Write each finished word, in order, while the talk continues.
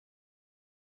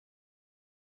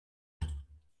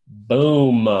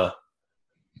Boom. All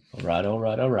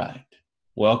right.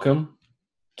 Welcome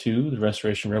to the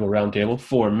Restoration Rebel Roundtable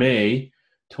for May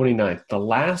 29th, the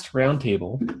last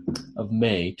roundtable of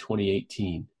May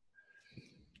 2018.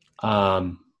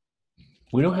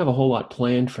 We don't have a whole lot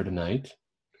planned for tonight,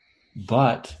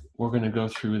 but we're going to go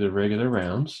through the regular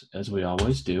rounds as we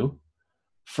always do.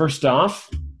 First off,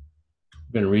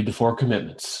 we're going to read the 4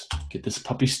 commitments. Get this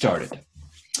puppy started.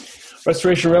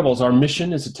 Restoration Rebels, our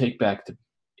mission is to take back the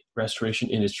restoration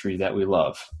industry that we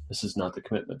love. This is not the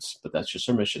commitments, but that's just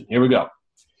our mission. Here we go.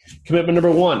 Commitment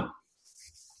number 1.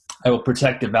 I will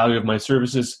protect the value of my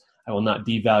services. I will not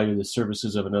devalue the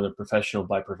services of another professional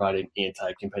by providing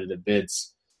anti-competitive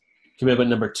bids. Commitment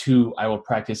number 2, I will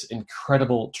practice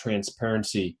incredible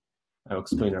transparency. I will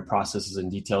explain our processes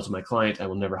and details to my client. I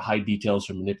will never hide details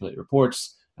or manipulate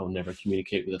reports. I will never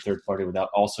communicate with a third party without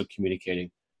also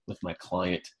communicating with my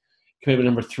client. Commitment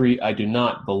number 3, I do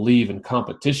not believe in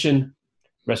competition.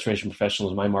 Restoration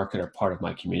professionals in my market are part of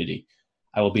my community.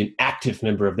 I will be an active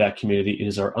member of that community. It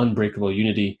is our unbreakable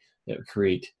unity that will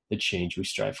create the change we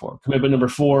strive for. Commitment number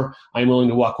 4, I am willing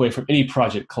to walk away from any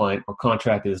project, client, or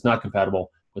contract that is not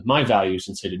compatible with my values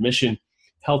and stated mission.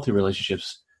 Healthy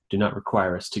relationships do not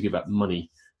require us to give up money,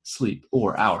 sleep,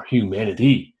 or our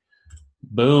humanity.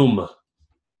 Boom.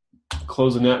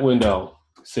 Closing that window.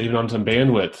 Saving on some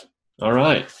bandwidth. All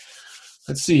right.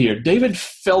 Let's see here. David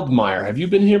Feldmeyer. Have you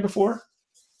been here before?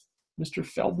 Mr.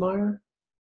 Feldmeyer?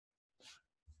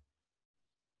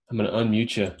 I'm going to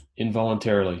unmute you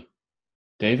involuntarily.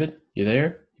 David, you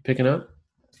there? You picking up?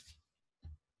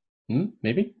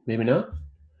 Maybe? Maybe not?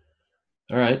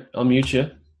 All right. I'll mute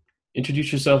you.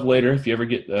 Introduce yourself later if you ever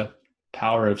get the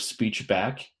power of speech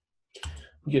back.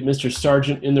 Get Mr.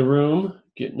 Sargent in the room.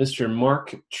 Get Mr.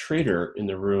 Mark Trader in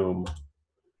the room.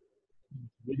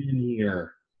 Get in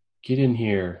here. Get in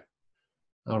here.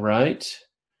 All right.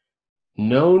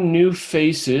 No new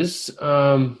faces.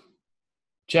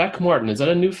 Jack Martin, is that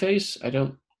a new face? I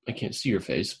can't see your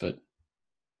face, but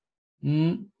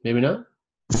maybe not.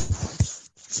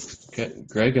 Okay,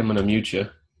 Greg, I'm going to mute you.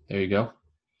 There you go.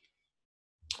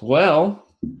 Well,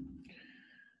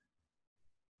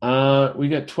 we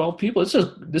got 12 people.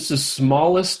 This is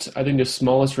smallest, I think the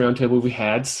smallest roundtable we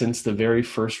had since the very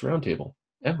first roundtable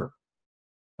ever.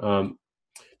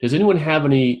 Does anyone have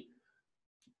any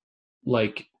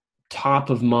top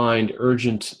of mind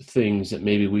urgent things that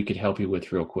maybe we could help you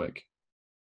with real quick?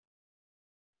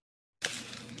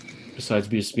 Besides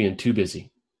just being too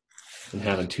busy and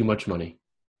having too much money.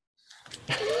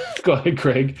 Go ahead,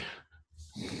 Craig.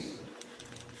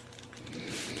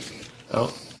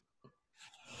 Oh.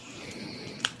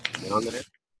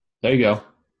 There you go.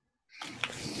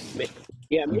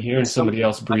 Yeah, I'm hearing somebody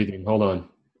else breathing. Hold on.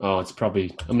 Oh, it's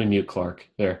probably, I'm going to mute Clark.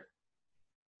 There.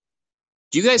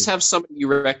 Do you guys have somebody you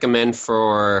recommend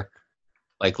for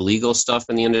legal stuff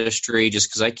in the industry? Just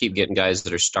because I keep getting guys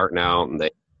that are starting out and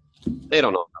they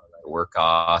don't know how to write work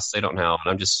costs. They don't know.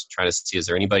 And I'm just trying to see, is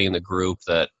there anybody in the group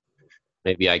that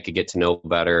maybe I could get to know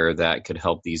better that could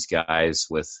help these guys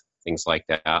with things like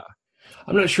that?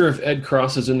 I'm not sure if Ed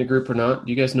Cross is in the group or not.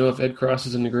 Do you guys know if Ed Cross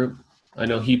is in the group? I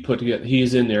know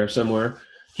he's in there somewhere.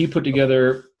 He put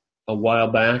together a while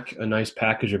back a nice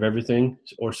package of everything,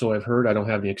 or so I've heard. I don't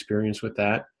have any experience with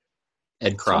that.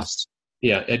 Ed Cross.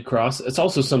 Yeah, Ed Cross. It's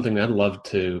also something I'd love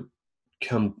to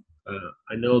come.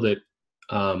 I know that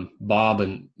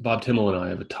Bob Timmel and I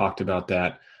have talked about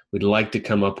that. We'd like to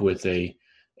come up with a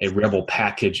Rebel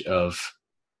package of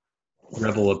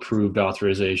Rebel approved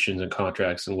authorizations and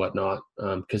contracts and whatnot,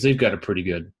 because they've got a pretty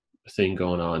good thing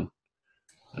going on.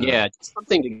 Yeah,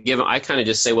 something to give them. I kind of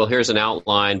just say, well, here's an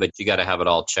outline, but you got to have it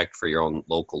all checked for your own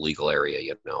local legal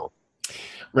area,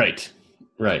 Right.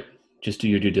 Just do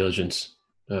your due diligence.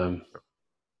 But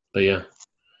yeah.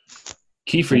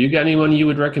 Kiefer, you got anyone you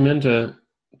would recommend to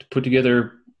put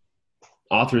together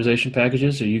authorization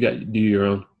packages, or you do your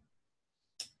own?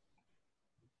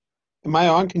 Am I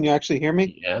on? Can you actually hear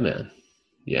me? Yeah, man.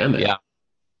 Yeah.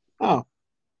 Oh.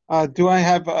 Do I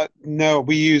have no,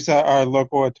 we use our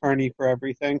local attorney for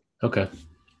everything. Okay.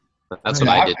 That's what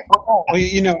I did.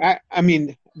 I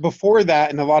mean, before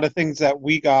that, and a lot of things that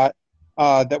we got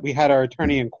that we had our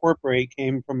attorney incorporate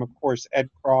came from, of course, Ed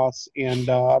Cross and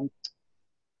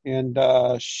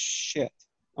shit.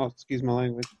 Oh, excuse my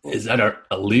language. Is that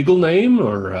a legal name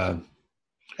or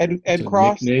Ed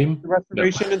Cross, name?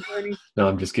 restoration attorney? No,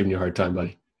 I'm just giving you a hard time,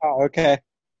 buddy. Oh, okay.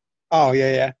 Oh,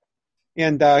 yeah.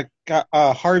 And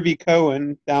Harvey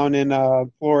Cohen down in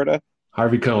Florida.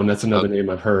 Harvey Cohen, that's another name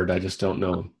I've heard. I just don't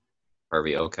know him.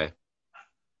 Harvey, okay.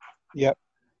 Yep.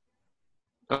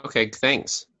 Okay,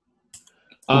 thanks.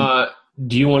 Do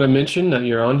you want to mention that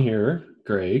you're on here,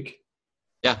 Greg.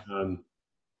 Yeah.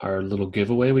 Our little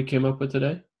giveaway we came up with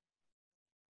today.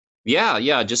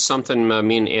 Yeah, just something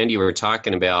me and Andy were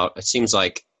talking about. It seems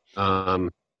like, call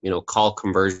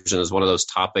conversion is one of those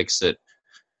topics that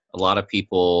a lot of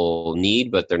people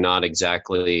need, but it's not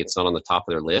on the top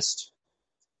of their list.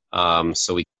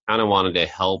 So we kind of wanted to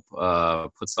help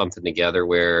put something together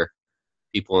where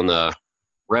people in the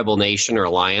Rebel Nation or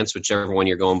Alliance, whichever one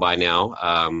you're going by now,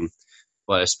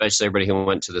 but especially everybody who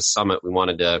went to the summit, we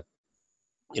wanted to,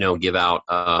 give out,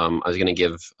 I was going to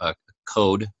give a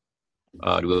code.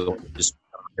 Do we just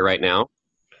right now?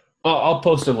 I'll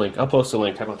post a link. How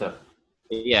about that?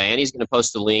 Yeah, Andy's going to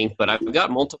post a link, but I've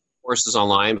got multiple courses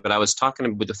online, but I was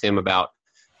talking with him about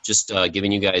just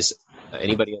giving you guys,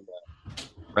 anybody in the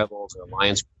Rebels or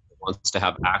Alliance group that wants to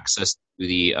have access to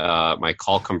the my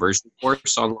call conversion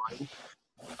course online.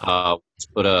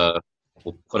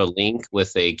 We'll put a link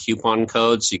with a coupon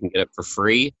code so you can get it for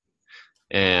free.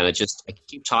 And I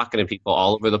keep talking to people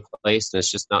all over the place, and it's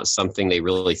just not something they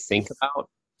really think about.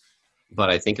 But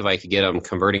I think if I could get them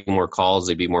converting more calls,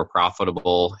 they'd be more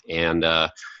profitable and,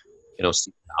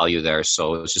 see value there.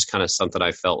 So it was just kind of something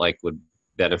I felt like would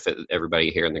benefit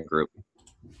everybody here in the group.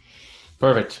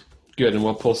 Perfect. Good. And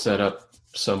we'll post that up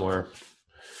somewhere.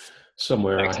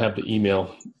 Excellent. I have the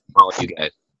email. All of you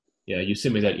guys. Yeah, you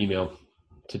sent me that email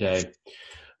today.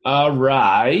 All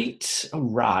right. I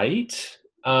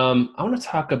want to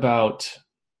talk about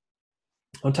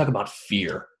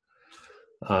fear.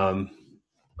 I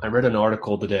read an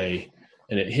article today,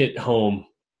 and it hit home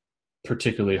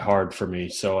particularly hard for me.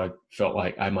 So I felt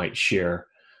like I might share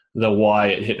the why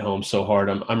it hit home so hard.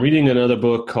 I'm reading another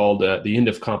book called The End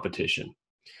of Competition,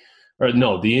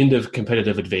 The End of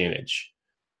Competitive Advantage,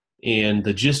 and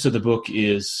the gist of the book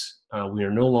is we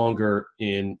are no longer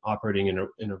operating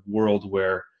in a world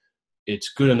where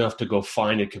it's good enough to go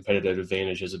find a competitive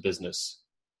advantage as a business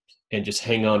and just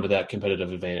hang on to that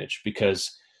competitive advantage,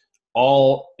 because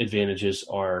all advantages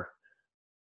are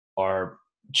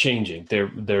changing.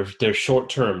 They're short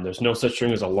term. There's no such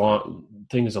thing as a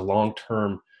long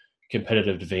term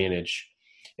competitive advantage.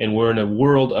 And we're in a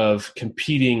world of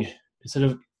competing.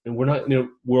 We're not in a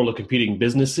world of competing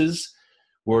businesses.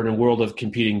 We're in a world of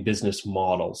competing business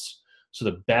models. So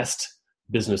the best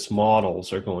business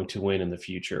models are going to win in the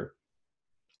future.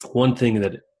 One thing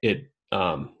that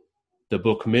the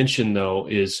book mentioned, though,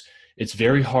 is it's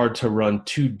very hard to run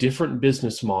two different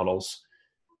business models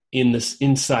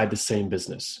inside the same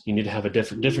business. You need to have a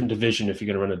different division if you're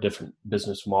going to run a different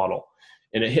business model.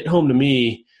 And it hit home to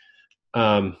me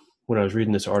when I was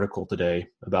reading this article today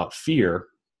about fear,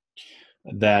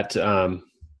 that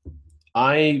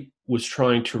I was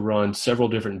trying to run several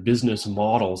different business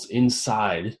models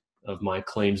inside of my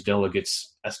claims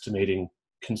delegates estimating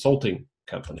consulting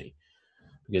company.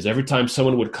 Because every time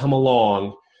someone would come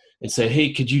along and say,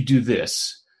 hey, could you do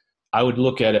this? I would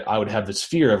look at it, I would have this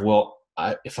fear of, well,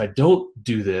 if I don't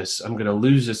do this, I'm going to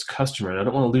lose this customer, and I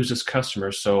don't want to lose this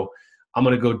customer, so I'm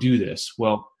going to go do this.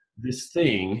 Well, this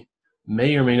thing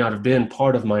may or may not have been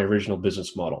part of my original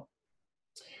business model.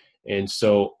 And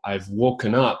so I've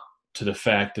woken up to the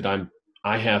fact that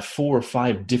I have 4 or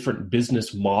 5 different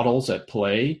business models at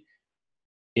play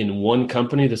in one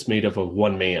company that's made up of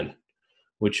one man,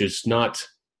 which is not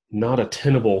a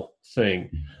tenable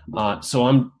thing. So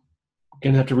I'm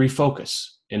going to have to refocus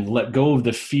and let go of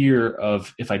the fear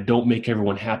of, if I don't make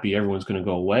everyone happy, everyone's going to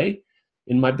go away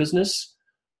in my business,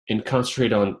 and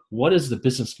concentrate on what is the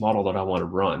business model that I want to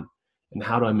run and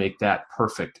how do I make that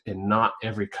perfect, and not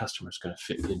every customer is going to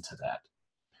fit into that.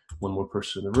 One more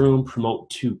person in the room. Promote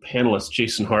 2 panelists,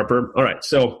 Jason Harper. All right,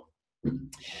 so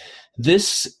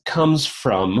this comes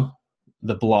from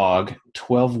the blog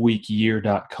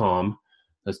 12weekyear.com.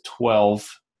 That's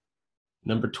 12,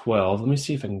 number 12. Let me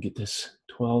see if I can get this.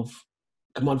 12.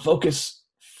 Come on, focus.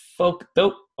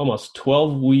 Nope, almost.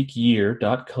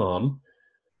 12weekyear.com.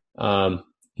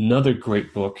 Another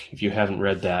great book, if you haven't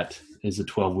read that, is The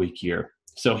 12-Week Year.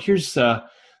 So here's the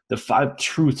 5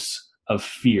 truths of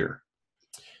fear.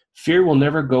 Fear will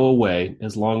never go away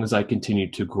as long as I continue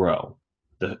to grow.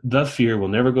 The fear will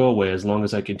never go away as long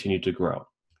as I continue to grow.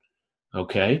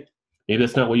 Okay? Maybe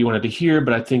that's not what you wanted to hear,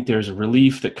 but I think there's a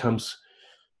relief that comes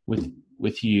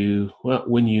with you, well,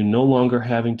 when you no longer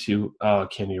having to,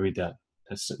 can't you read that?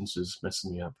 That sentence is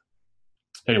messing me up.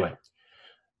 Anyway,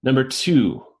 number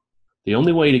 2, the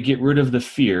only way to get rid of the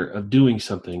fear of doing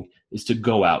something is to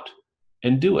go out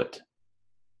and do it.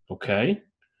 Okay?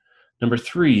 Number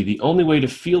 3, the only way to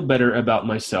feel better about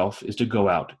myself is to go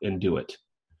out and do it.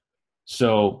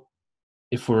 So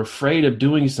if we're afraid of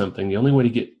doing something, the only way to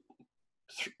get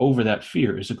over that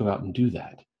fear is to go out and do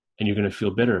that. And you're going to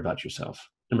feel better about yourself.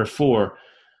 Number 4,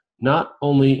 not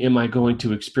only am I going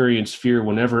to experience fear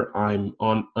whenever I'm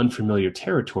on unfamiliar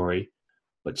territory,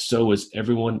 but so is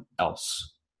everyone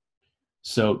else.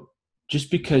 So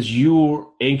just because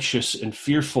you're anxious and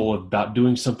fearful about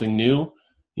doing something new,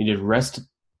 you need to rest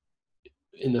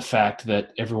in the fact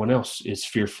that everyone else is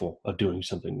fearful of doing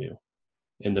something new.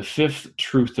 And the 5th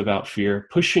truth about fear,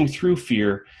 pushing through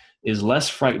fear is less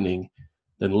frightening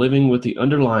than living with the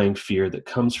underlying fear that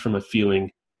comes from a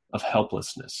feeling of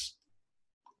helplessness.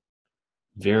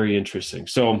 Very interesting.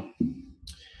 So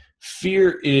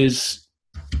fear is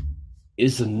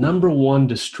the number one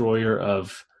destroyer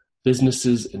of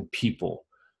businesses and people.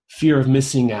 Fear of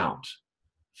missing out,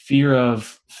 fear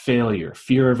of failure,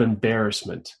 fear of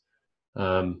embarrassment,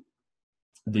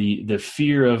 the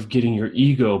fear of getting your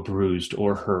ego bruised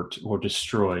or hurt or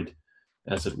destroyed,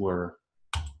 as it were.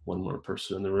 One more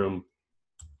person in the room.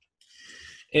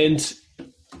 And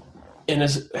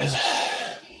as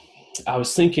I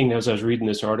was thinking as I was reading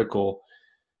this article,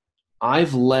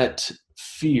 I've let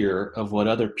fear of what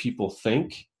other people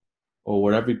think or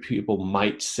what other people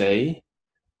might say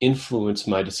influence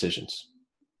my decisions.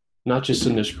 Not just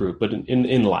in this group, but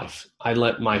in life. I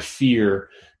let my fear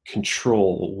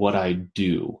control what I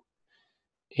do.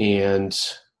 And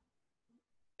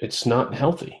it's not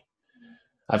healthy.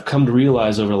 I've come to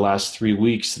realize over the last 3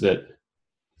 weeks that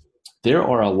there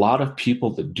are a lot of people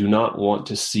that do not want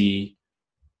to see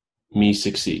me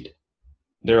succeed.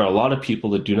 There are a lot of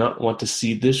people that do not want to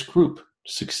see this group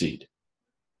succeed.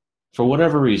 For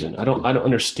whatever reason, I don't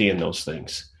understand those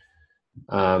things.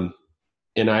 And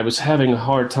I was having a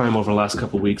hard time over the last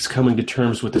couple of weeks coming to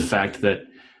terms with the fact that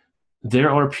there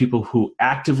are people who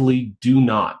actively do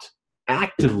not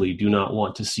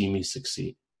want to see me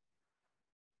succeed.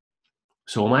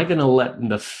 So am I going to let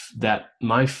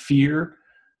my fear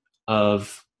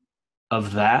of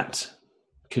that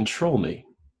control me?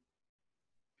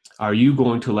 Are you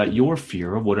going to let your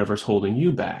fear of whatever's holding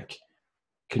you back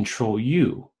control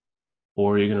you,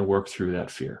 or are you going to work through that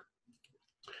fear?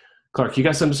 Clark, you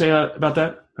got something to say about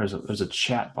that? There's a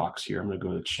chat box here. I'm going to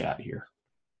go to the chat here.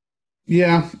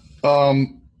 Yeah.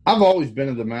 I've always been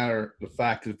of the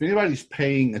fact that if anybody's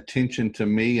paying attention to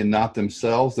me and not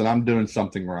themselves, then I'm doing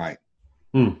something right.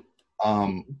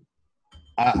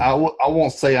 I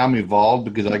won't say I'm evolved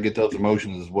because I get those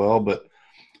emotions as well, but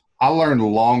I learned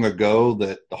long ago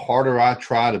that the harder I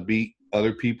try to beat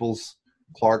other people's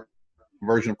Clark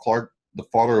version of Clark, the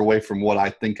farther away from what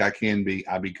I think I can be,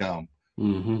 I become.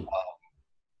 Mm-hmm.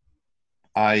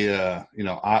 I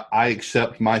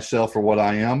accept myself for what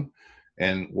I am,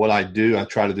 and what I do, I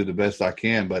try to do the best I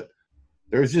can, but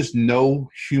there's just no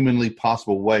humanly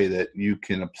possible way that you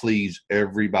can please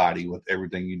everybody with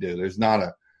everything you do. There's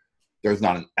not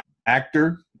an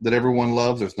actor that everyone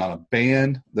loves. There's not a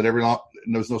band that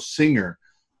there's no singer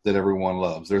that everyone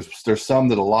loves. There's some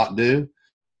that a lot do.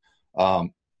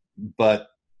 But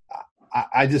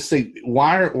I just say,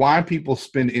 why people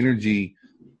spend energy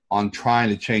on trying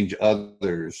to change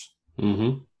others?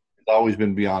 Mm-hmm. It's always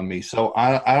been beyond me. So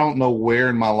I don't know where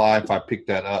in my life I picked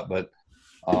that up, but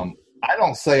I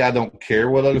don't say I don't care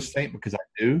what others think, because I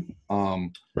do.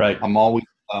 Right. I'm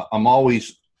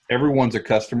always, everyone's a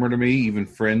customer to me. Even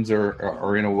friends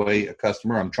are in a way a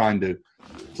customer. I'm trying to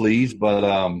please, but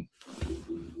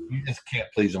you just can't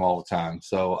please them all the time.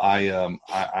 So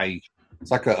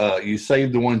it's like you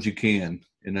save the ones you can,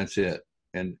 and that's it.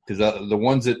 And because the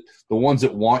ones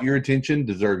that want your attention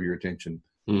deserve your attention,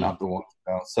 not the ones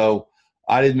that don't. So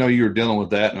I didn't know you were dealing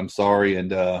with that, and I'm sorry.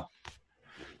 And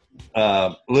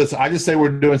listen, I just say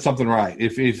we're doing something right.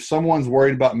 If someone's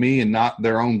worried about me and not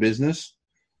their own business,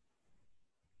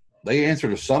 they answer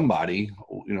to somebody.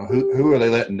 Who are they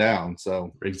letting down?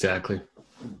 So exactly.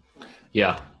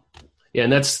 Yeah,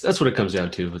 and that's what it comes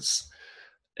down to. It's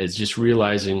just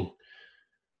realizing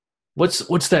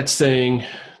what's that saying?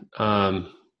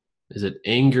 Is it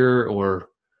anger or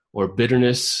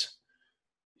bitterness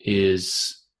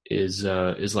is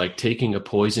like taking a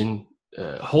poison.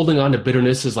 Holding on to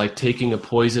bitterness is like taking a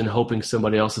poison, hoping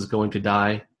somebody else is going to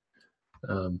die.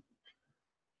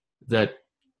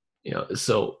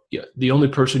 So the only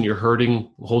person you're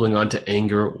hurting, holding on to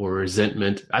anger or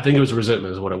resentment. I think it was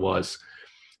resentment is what it was.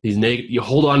 You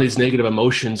hold on to these negative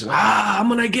emotions, and I'm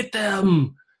going to get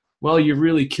them. Well, you're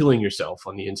really killing yourself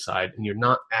on the inside, and you're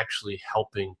not actually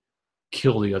helping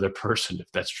kill the other person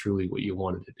if that's truly what you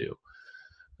wanted to do.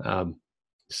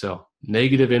 So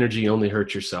negative energy only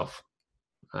hurts yourself.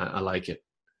 I like it.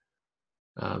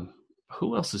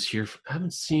 Who else is here? I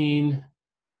haven't seen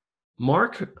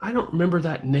Mark. I don't remember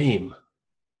that name.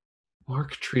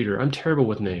 Mark Treater. I'm terrible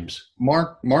with names.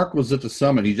 Mark was at the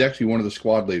summit. He's actually one of the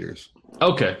squad leaders.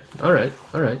 Okay. All right.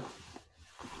 All right.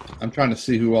 I'm trying to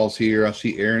see who all's here. I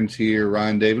see Aaron's here,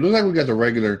 Ryan, David. Looks like we got the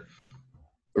regular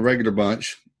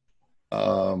bunch.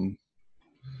 So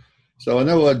I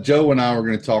know Joe and I were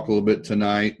going to talk a little bit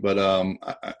tonight, but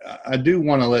I do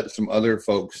want to let some other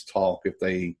folks talk if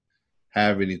they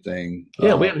have anything.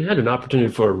 Yeah, we haven't had an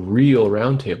opportunity for a real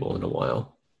roundtable in a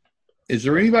while. Is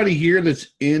there anybody here that's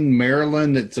in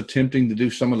Maryland that's attempting to do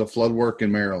some of the flood work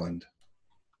in Maryland?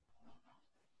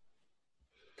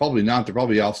 Probably not. They're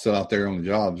probably all still out there on the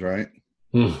jobs, right?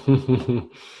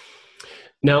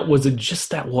 Now, was it just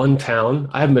that one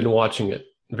town? I haven't been watching it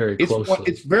very closely.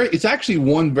 It's actually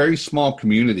one very small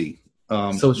community.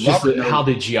 So it's just how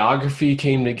the geography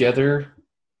came together,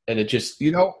 and it just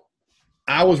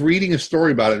I was reading a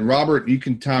story about it, and Robert, you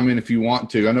can chime in if you want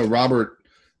to. I know Robert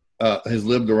has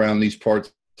lived around these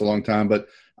parts a long time, but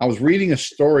I was reading a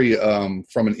story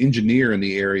from an engineer in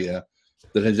the area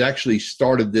that has actually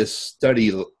started this study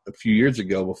a few years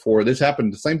ago. Before this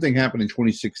happened, the same thing happened in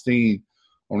 2016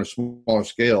 on a smaller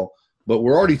scale, but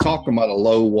we're already talking about a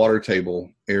low water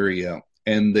table area,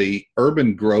 and the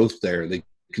urban growth there, the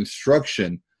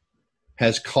construction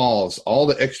has caused all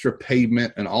the extra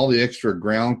pavement and all the extra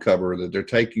ground cover that they're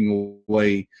taking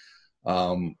away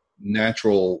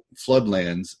natural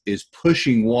floodlands is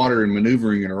pushing water and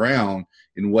maneuvering it around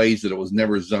in ways that it was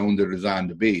never zoned or designed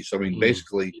to be. So, I mean,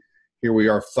 basically, here we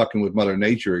are fucking with Mother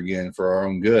Nature again for our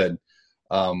own good.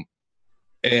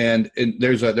 And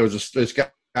this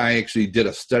guy actually did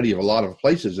a study of a lot of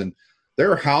places, and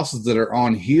there are houses that are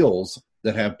on hills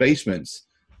that have basements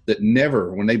that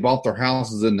never, when they bought their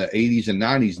houses in the 80s and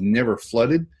 90s, never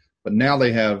flooded, but now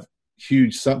they have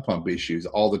huge sump pump issues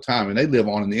all the time, and they live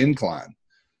on an incline.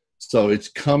 So it's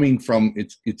coming from,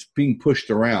 it's being pushed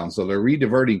around. So they're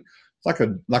rediverting. It's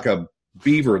like a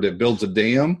beaver that builds a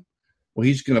dam. Well,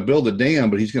 he's going to build a dam,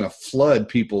 but he's going to flood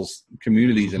people's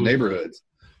communities and neighborhoods.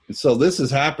 And so this is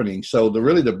happening. So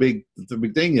the big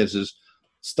thing is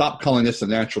stop calling this a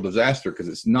natural disaster, because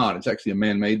it's not. It's actually a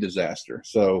man-made disaster.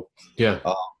 So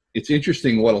it's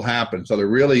interesting what'll happen. So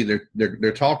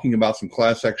they're talking about some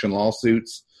class action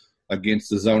lawsuits against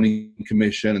the zoning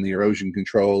commission and the erosion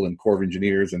control and Corps of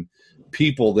Engineers and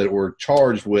people that were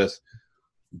charged with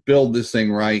build this thing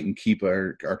right and keep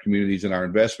our communities and our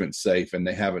investments safe, and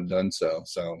they haven't done so.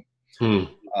 So,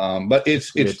 but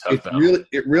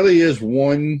it really is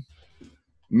one.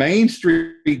 Main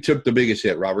Street took the biggest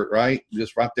hit, Robert, right?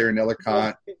 Just right there in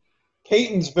Ellicott.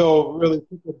 Catonsville really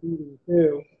took a beating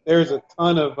too. There's a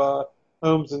ton of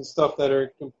homes and stuff that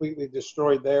are completely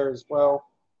destroyed there as well.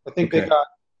 I think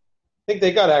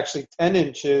they got actually 10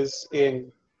 inches in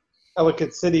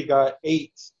Ellicott City. Got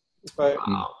 8. But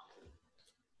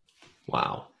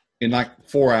wow. In like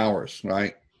 4 hours,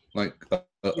 right? Like a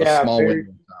small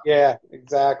window. Yeah,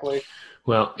 exactly.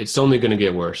 Well, it's only going to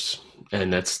get worse,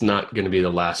 and that's not going to be the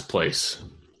last place.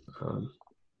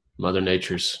 Mother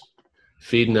Nature's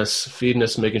feeding us,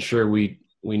 making sure we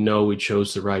know we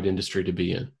chose the right industry to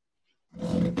be in.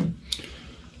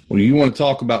 Well, you want to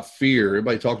talk about fear.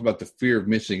 Everybody talks about the fear of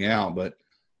missing out, but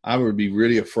I would be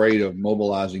really afraid of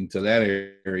mobilizing to that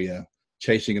area,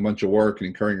 chasing a bunch of work and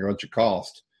incurring a bunch of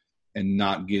cost and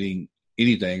not getting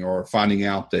anything, or finding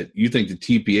out that you think the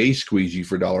TPA squeeze you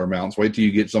for dollar amounts. Wait till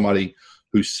you get somebody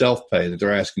who's self-pay, that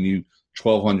they're asking you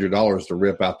 $1,200 to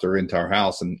rip out their entire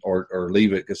house or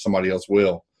leave it because somebody else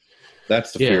will.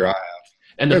 That's the fear I have.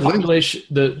 And the population,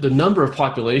 the number of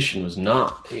population was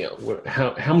not,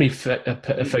 how many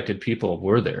affected people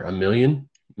were there? 1 million,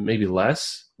 maybe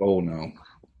less? Oh, no.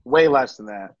 Way less than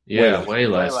that. Yeah, way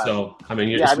less. So, I mean,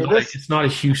 it's not a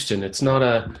Houston. It's not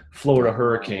a Florida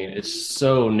hurricane. It's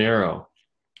so narrow.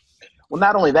 Well,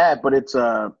 not only that, but it's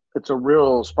a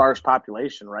real sparse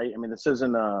population, right? I mean, this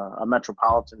isn't a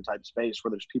metropolitan type space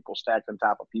where there's people stacked on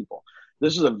top of people.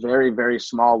 This is a very, very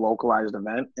small localized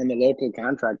event, and the local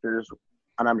contractors,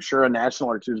 and I'm sure a national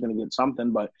or two is going to get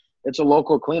something, but it's a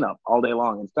local cleanup all day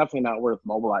long. It's definitely not worth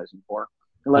mobilizing for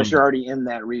unless you're already in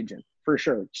that region. For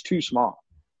sure. It's too small.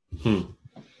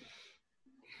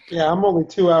 Yeah, I'm only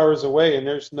 2 hours away, and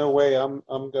there's no way I'm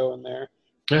going there.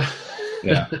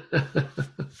 Yeah.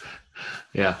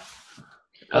 Yeah.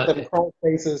 Nothing crawl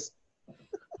faces.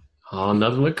 Oh,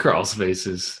 nothing but crawl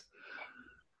spaces.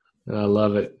 I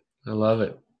love it.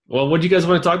 Well, what do you guys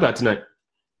want to talk about tonight?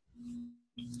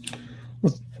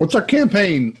 What's our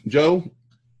campaign, Joe?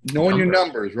 Knowing your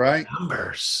numbers, right?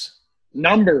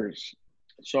 Numbers.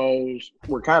 So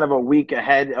we're kind of a week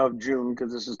ahead of June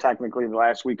because this is technically the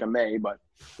last week of May, but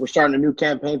we're starting a new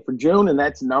campaign for June, and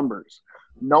that's numbers.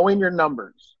 Knowing your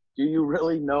numbers. Do you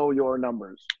really know your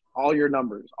numbers? All your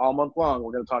numbers. All month long,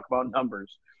 we're going to talk about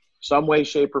numbers. some way,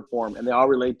 shape, or form, and they all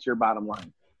relate to your bottom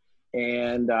line.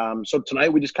 And so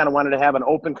tonight we just kind of wanted to have an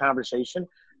open conversation.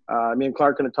 Me and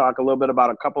Clark are going to talk a little bit about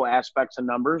a couple aspects of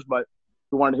numbers, but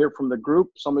we want to hear from the group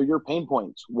some of your pain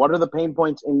points. What are the pain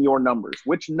points in your numbers?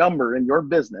 Which number in your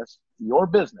business,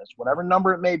 whatever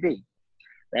number it may be,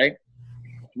 right?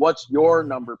 What's your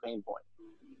number pain point?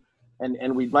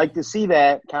 And we'd like to see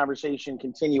that conversation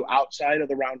continue outside of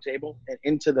the roundtable and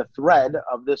into the thread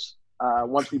of this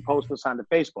once we post this onto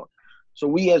Facebook. So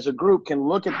we as a group can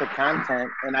look at the content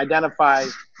and identify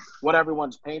what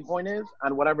everyone's pain point is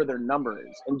on whatever their number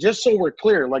is. And just so we're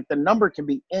clear, like the number can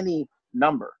be any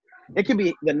number. It could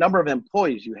be the number of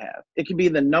employees you have. It could be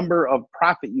the number of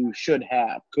profit you should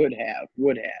have, could have,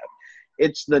 would have.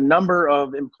 It's the number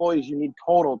of employees you need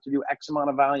total to do X amount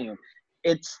of volume.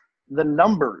 It's the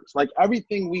numbers. Like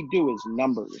everything we do is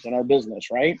numbers in our business,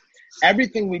 right?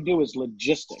 Everything we do is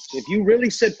logistics. If you really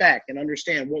sit back and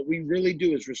understand what we really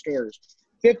do as restorers,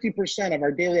 50% of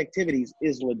our daily activities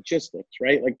is logistics,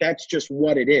 right? Like that's just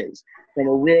what it is from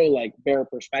a real like bare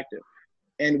perspective.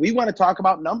 And we want to talk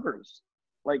about numbers.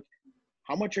 Like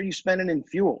how much are you spending in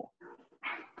fuel?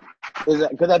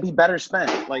 Could that be better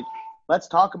spent? Like let's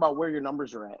talk about where your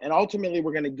numbers are at. And ultimately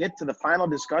we're going to get to the final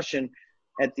discussion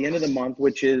at the end of the month,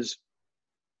 which is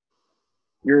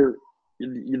the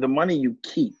money you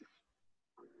keep.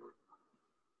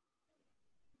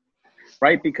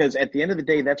 Right? Because at the end of the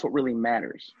day, that's what really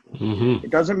matters. Mm-hmm.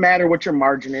 It doesn't matter what your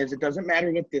margin is. It doesn't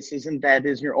matter what this is and that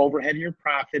is, your overhead and your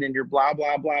profit and your blah,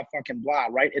 blah, blah, fucking blah,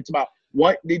 right? It's about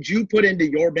what did you put into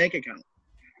your bank account?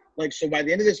 Like, so by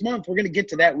the end of this month, we're going to get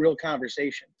to that real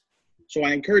conversation. So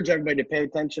I encourage everybody to pay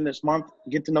attention this month,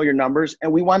 get to know your numbers,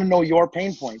 and we want to know your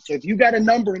pain points. So if you got a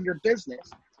number in your business,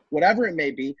 whatever it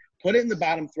may be, put it in the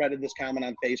bottom thread of this comment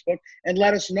on Facebook and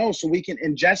let us know so we can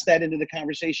ingest that into the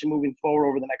conversation moving forward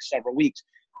over the next several weeks.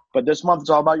 But this month, it's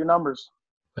all about your numbers.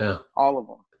 Yeah. All of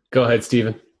them. Go ahead,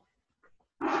 Stephen.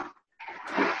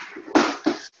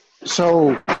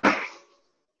 So,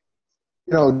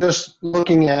 just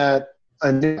looking at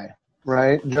a new guy,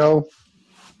 right, Joe?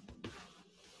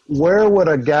 Where would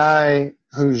a guy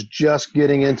who's just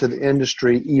getting into the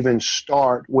industry even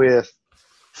start with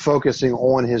focusing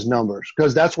on his numbers?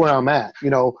 Because that's where I'm at.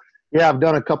 I've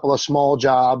done a couple of small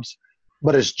jobs,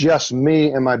 but it's just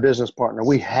me and my business partner.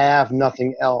 We have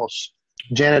nothing else.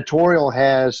 Janitorial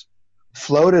has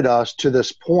floated us to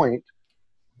this point,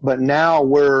 but now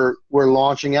we're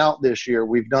launching out this year.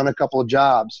 We've done a couple of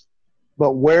jobs,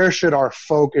 but where should our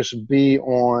focus be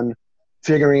on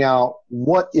figuring out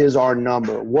what is our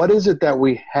number? What is it that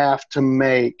we have to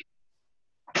make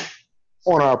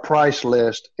on our price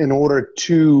list in order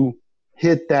to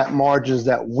hit that margins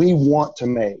that we want to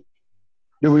make?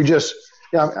 Do we just,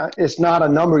 it's not a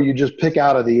number you just pick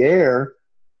out of the air,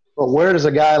 but where does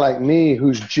a guy like me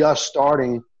who's just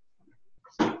starting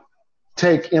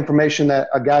take information that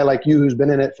a guy like you who's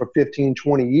been in it for 15,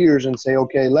 20 years and say,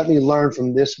 okay, let me learn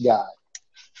from this guy?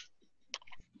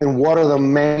 And what are the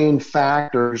main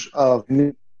factors of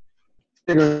me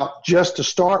figuring out, just to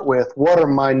start with, what are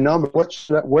my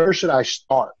numbers? Where should I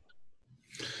start?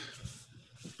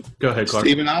 Go ahead, Clark.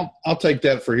 Stephen, I'll take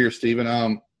that for here,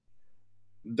 Stephen.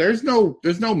 There's no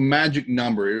magic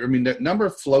number. I mean, that number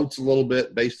floats a little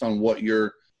bit based on what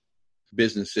your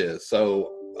business is.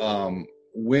 So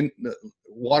when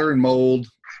water and mold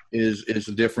is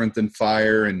different than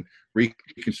fire and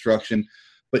reconstruction.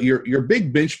 But your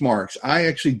big benchmarks, I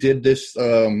actually did this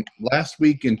last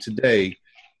week and today.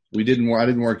 I didn't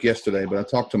work yesterday, but I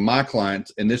talked to my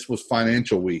clients, and this was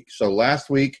financial week. So last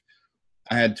week,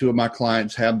 I had two of my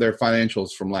clients have their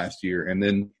financials from last year, and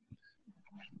then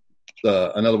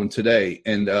another one today,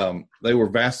 and they were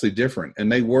vastly different.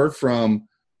 And they were from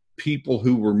people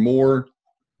who were more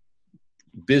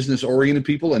business-oriented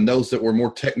people and those that were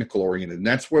more technical-oriented. And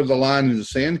that's where the line in the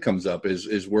sand comes up,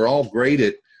 is we're all great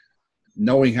at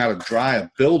knowing how to dry a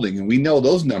building, and we know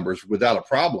those numbers without a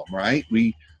problem, right?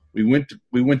 We went to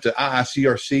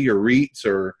IICRC or REITs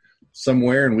or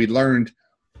somewhere, and we learned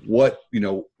what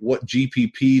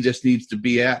GPP this needs to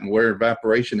be at and where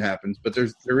evaporation happens. But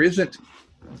there isn't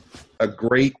a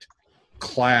great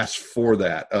class for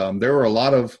that. There are a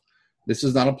lot of, this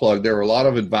is not a plug, there are a lot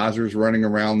of advisors running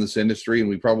around this industry, and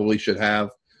we probably should have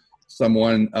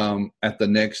someone at the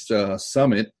next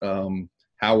summit.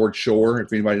 Howard Shore,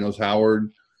 if anybody knows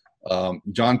Howard.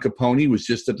 John Capone was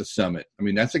just at the summit. I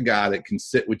mean, that's a guy that can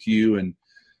sit with you and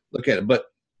look at it. But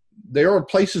there are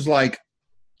places like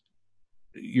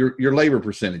your labor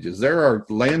percentages. There are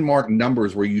landmark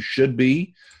numbers where you should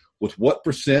be with what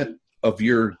percent of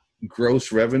your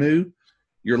gross revenue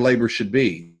your labor should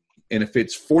be. And if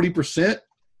it's 40%,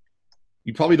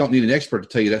 you probably don't need an expert to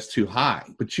tell you that's too high,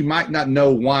 but you might not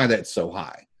know why that's so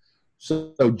high.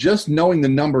 So just knowing the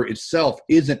number itself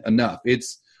isn't enough.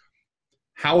 It's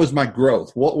how is my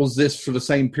growth? What was this for the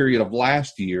same period of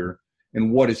last year,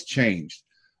 and what has changed?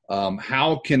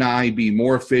 How can I be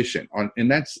more efficient?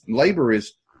 And that's labor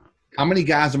is how many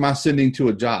guys am I sending to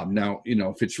a job? Now,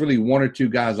 if it's really one or two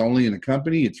guys only in a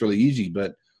company, it's really easy.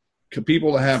 But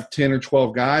people that have 10 or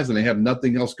 12 guys and they have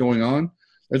nothing else going on,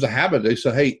 there's a habit. They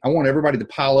say, hey, I want everybody to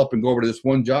pile up and go over to this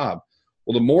one job.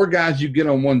 Well, the more guys you get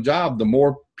on one job, the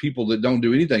more people that don't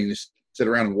do anything just sit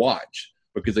around and watch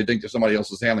because they think that somebody else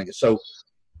is handling it. So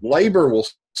labor will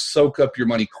soak up your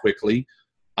money quickly.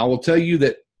 I will tell you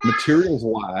that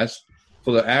materials-wise,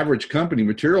 for the average company,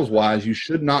 materials-wise, you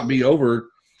should not be over,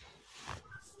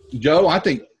 Joe, I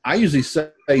think I usually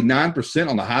say 9%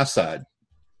 on the high side.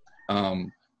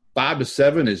 5 to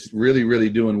 7 is really, really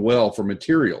doing well for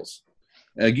materials.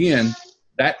 Again,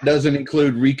 that doesn't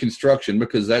include reconstruction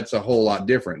because that's a whole lot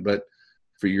different. But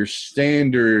for your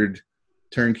standard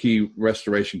turnkey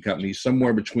restoration company,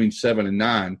 somewhere between 7 and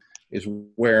 9 is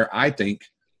where I think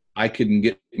I couldn't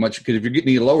get much. Because if you're getting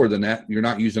any lower than that, you're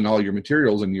not using all your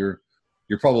materials, and you're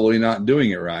probably not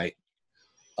doing it right.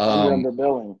 You're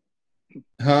underbilling.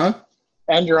 Huh?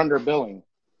 And you're underbilling.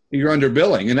 You're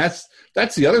underbilling, and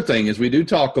that's the other thing is we do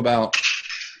talk about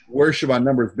where should my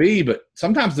numbers be, but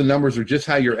sometimes the numbers are just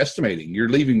how you're estimating. You're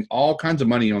leaving all kinds of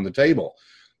money on the table.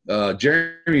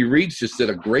 Jeremy Reeds just did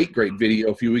a great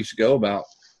video a few weeks ago about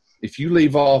if you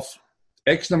leave off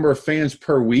X number of fans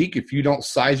per week, if you don't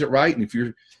size it right, and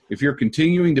if you're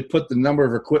continuing to put the number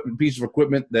of piece of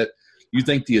equipment that you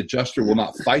think the adjuster will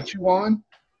not fight you on,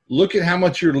 look at how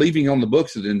much you're leaving on the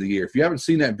books at the end of the year. If you haven't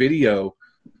seen that video,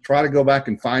 try to go back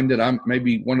and find it.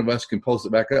 Maybe one of us can post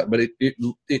it back up, but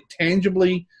it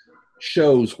tangibly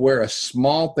shows where a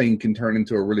small thing can turn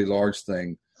into a really large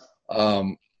thing.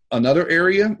 Another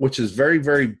area, which is very,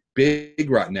 very big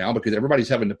right now because everybody's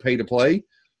having to pay to play,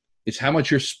 is how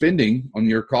much you're spending on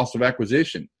your cost of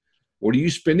acquisition. What are you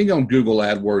spending on Google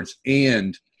AdWords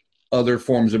and other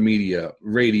forms of media,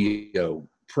 radio,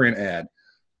 print ad?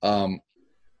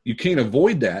 You can't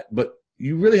avoid that, but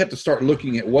you really have to start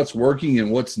looking at what's working and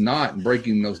what's not and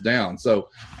breaking those down. So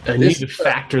you need to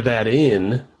factor that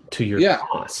in to your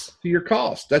costs. To your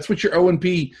cost. That's what your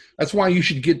O&P, that's why you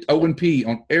should get O&P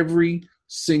on every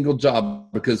single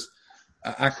job, because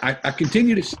I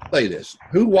continue to say this.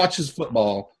 Who watches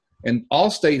football? And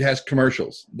Allstate has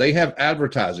commercials. They have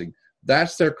advertising.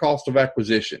 That's their cost of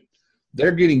acquisition.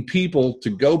 They're getting people to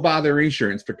go buy their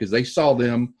insurance because they saw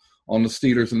them on the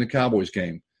Steelers and the Cowboys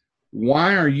game.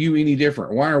 Why are you any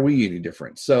different? Why are we any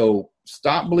different? So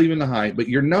stop believing the hype. But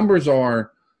your numbers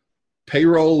are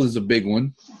payroll is a big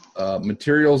one.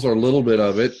 Materials are a little bit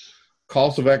of it.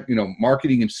 Cost of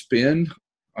marketing and spend.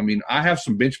 I mean, I have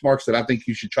some benchmarks that I think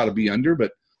you should try to be under.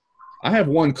 But I have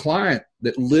one client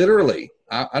that literally,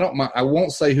 I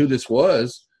won't say who this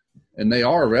was, and they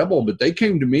are a rebel, but they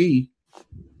came to me,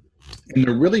 and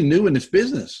they're really new in this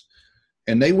business.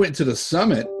 And they went to the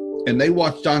summit, and they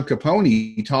watched John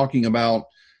Capone talking about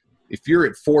if you're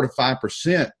at 4 to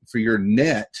 5% for your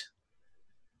net,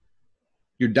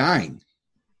 you're dying.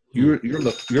 You're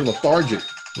lethargic.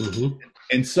 Mm-hmm.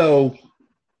 And so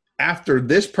after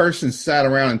this person sat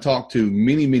around and talked to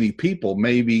many, many people,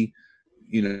 maybe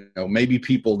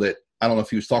people that, I don't know if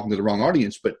he was talking to the wrong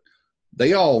audience, but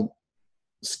they all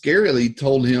scarily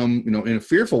told him, in a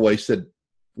fearful way, said,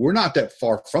 we're not that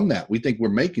far from that. We think we're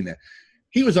making that.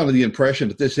 He was under the impression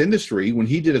that this industry, when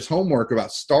he did his homework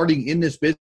about starting in this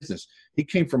business, he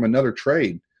came from another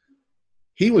trade.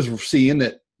 He was seeing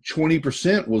that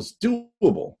 20% was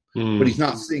doable, but he's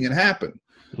not seeing it happen.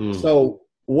 So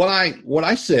what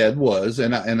I said was,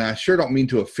 and I sure don't mean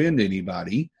to offend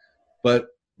anybody, but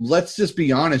let's just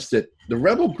be honest that the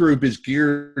Rebel Group is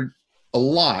geared a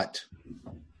lot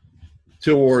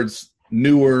towards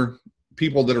newer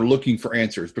people that are looking for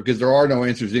answers, because there are no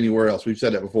answers anywhere else. We've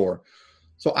said that before.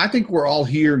 So I think we're all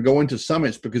here going to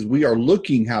summits because we are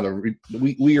looking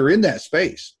we are in that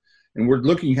space, and we're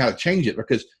looking how to change it,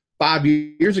 because 5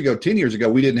 years ago, 10 years ago,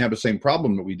 we didn't have the same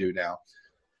problem that we do now.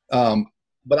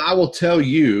 But I will tell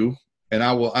you, and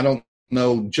I don't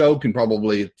know, Joe can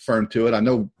probably affirm to it. I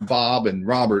know Bob and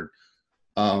Robert,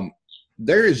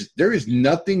 there is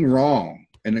nothing wrong.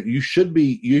 And you should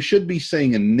be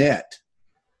saying a net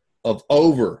of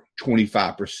over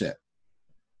 25%,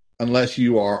 unless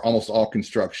you are almost all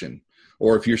construction,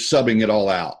 or if you're subbing it all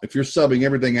out. If you're subbing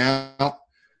everything out,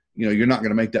 you're not going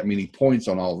to make that many points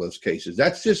on all those cases.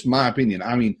 That's just my opinion.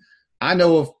 I mean, I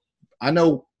know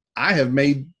I have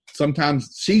made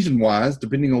sometimes season wise,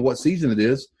 depending on what season it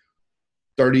is,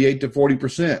 38 to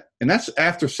 40%. And that's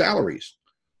after salaries.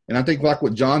 And I think like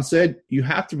what John said, you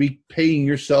have to be paying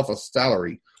yourself a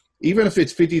salary. Even if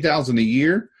it's $50,000 a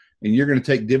year and you're going to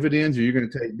take dividends or you're going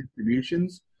to take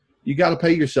distributions, you got to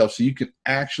pay yourself so you can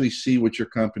actually see what your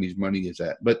company's money is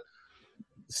at. But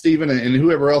Stephen and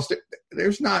whoever else,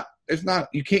 there's not,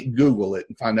 you can't Google it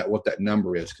and find out what that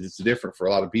number is because it's different for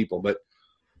a lot of people. But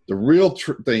the real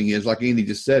thing is, like Andy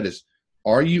just said, is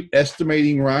are you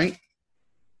estimating right?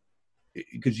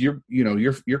 Because a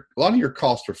lot of your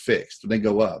costs are fixed when they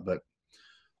go up, but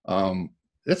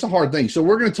that's a hard thing. So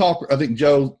we're going to talk. I think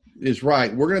Joe is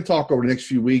right. We're going to talk over the next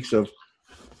few weeks of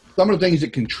some of the things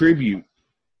that contribute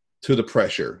to the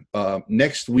pressure.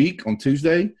 Next week on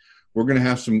Tuesday, we're going to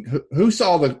have some. Who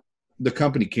saw the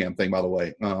company cam thing? By the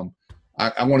way,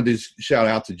 I wanted to shout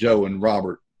out to Joe and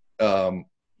Robert.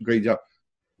 Great job.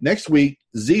 Next week,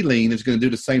 Z-Lean is going to do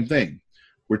the same thing.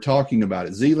 We're talking about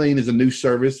it. Z-Lean is a new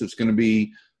service that's going to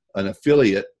be an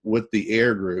affiliate with the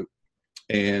Air Group,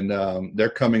 and they're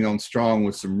coming on strong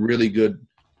with some really good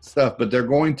stuff. But they're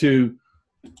going to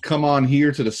come on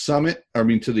here to the summit. To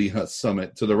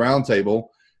the roundtable,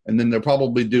 and then they'll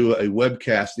probably do a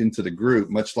webcast into the group,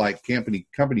 much like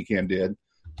Company Cam did,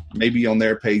 maybe on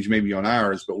their page, maybe on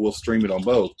ours, but we'll stream it on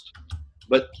both.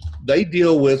 But they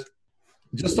deal with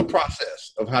just the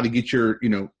process of how to get your,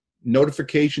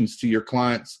 notifications to your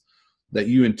clients that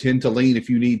you intend to lean if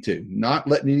you need to, not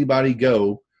letting anybody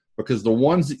go, because the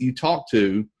ones that you talk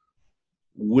to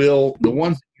the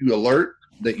ones that you alert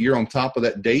that you're on top of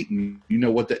that date and you know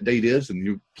what that date is and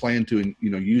you plan to,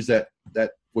 use that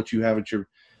what you have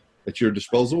at your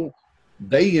disposal,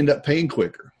 they end up paying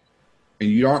quicker and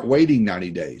you aren't waiting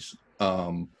 90 days.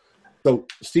 So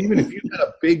Stephen, if you had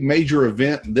a big major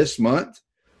event this month,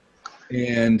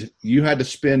 and you had to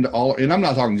spend and I'm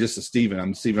not talking just to Stephen.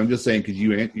 I'm just saying because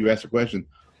you asked a question.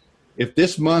 If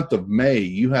this month of May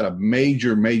you had a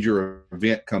major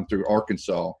event come through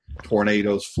Arkansas,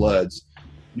 tornadoes, floods,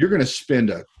 you're going to spend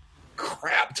a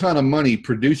crap ton of money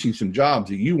producing some jobs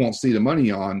that you won't see the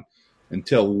money on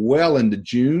until well into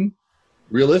June.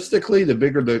 Realistically, the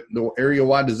bigger the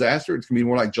area-wide disaster, it's going to be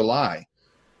more like July.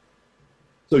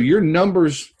 So your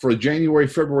numbers for January,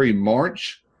 February,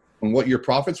 March on what your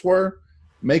profits were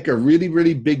make a really,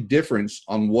 really big difference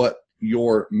on what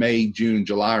your May, June,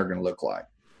 July are going to look like.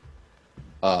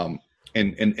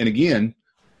 And again,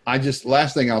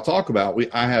 last thing I'll talk about,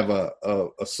 I have a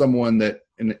someone that,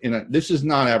 this is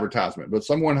not advertisement, but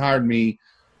someone hired me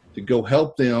to go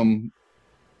help them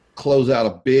close out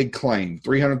a big claim,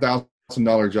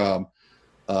 $300,000 job.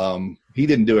 He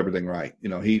didn't do everything right.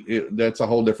 That's a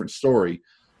whole different story,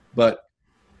 but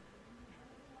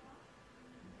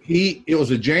it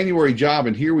was a January job,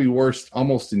 and here we were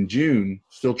almost in June,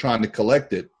 still trying to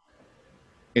collect it.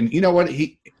 And you know what?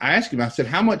 I asked him, I said,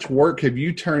 how much work have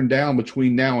you turned down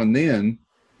between now and then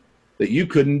that you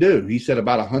couldn't do? He said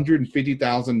about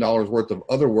 $150,000 worth of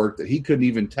other work that he couldn't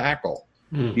even tackle.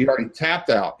 He'd already tapped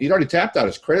out. He'd already tapped out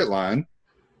his credit line.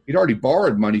 He'd already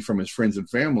borrowed money from his friends and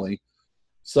family.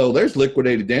 So there's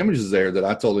liquidated damages there that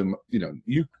I told him,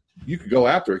 you could go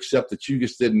after, except that you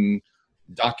just didn't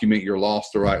document your loss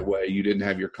the right way. You didn't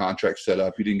have your contract set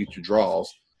up. You didn't get your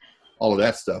draws, all of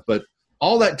that stuff. But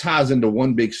all that ties into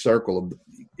one big circle.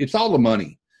 It's all the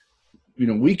money.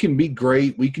 We can be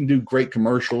great. We can do great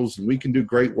commercials and we can do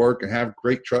great work and have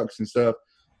great trucks and stuff.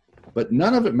 But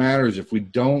none of it matters if we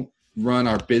don't run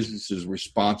our businesses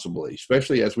responsibly,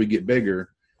 especially as we get bigger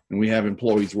and we have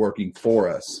employees working for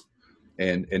us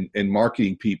and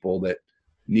marketing people that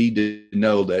need to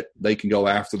know that they can go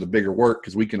after the bigger work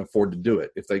because we can afford to do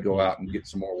it if they go out and get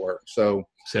some more work. So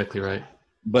exactly right.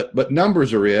 But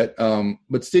numbers are it.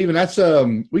 But Stephen, that's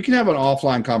we can have an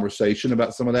offline conversation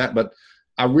about some of that. But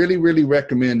I really, really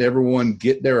recommend everyone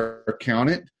get their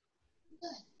accountant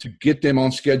to get them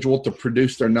on schedule to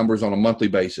produce their numbers on a monthly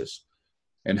basis,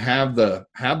 and have the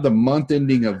month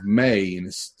ending of May and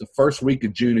it's the first week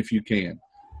of June if you can.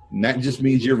 And that just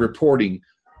means you're reporting.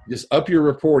 Just up your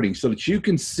reporting so that you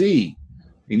can see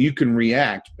and you can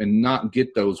react and not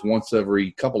get those once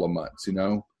every couple of months,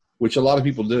 which a lot of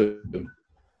people do.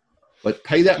 But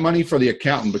pay that money for the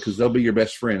accountant because they'll be your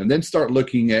best friend. And then start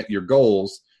looking at your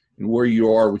goals and where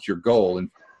you are with your goal and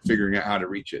figuring out how to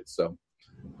reach it. So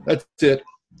that's it.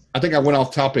 I think I went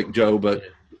off topic, Joe, but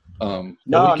no,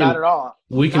 not at all.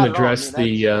 We can address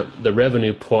the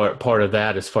revenue part of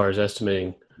that as far as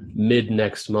estimating mid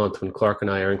next month when Clark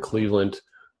and I are in Cleveland.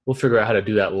 We'll figure out how to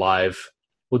do that live.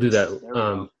 We'll do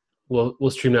that. We'll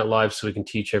stream that live so we can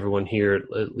teach everyone here,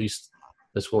 at least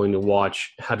that's willing to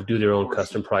watch, how to do their own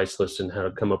custom price list and how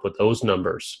to come up with those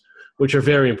numbers, which are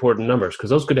very important numbers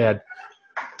because those could add.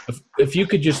 If you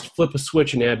could just flip a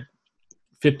switch and add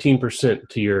 15%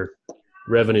 to your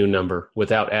revenue number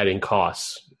without adding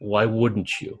costs. Why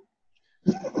wouldn't you?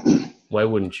 Why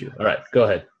wouldn't you? All right, go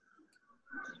ahead.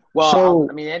 Well,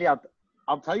 Andy,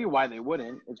 I'll tell you why they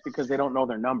wouldn't. It's because they don't know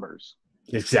their numbers.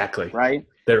 Exactly. Right?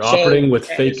 They're operating with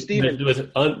fake, Steven,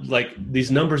 like these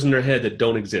numbers in their head that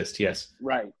don't exist. Yes.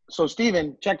 Right. So,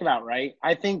 Steven, check it out, right?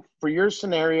 I think for your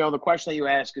scenario, the question that you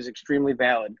ask is extremely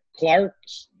valid.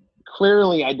 Clark's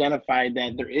clearly identified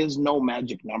that there is no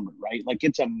magic number, right? Like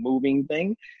it's a moving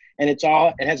thing and it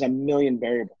has a million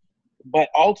variables. But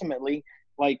ultimately,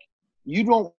 like you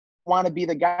don't want to be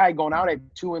the guy going out at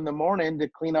 2 a.m. to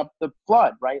clean up the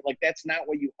flood, right? Like that's not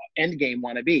what you end game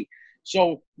want to be.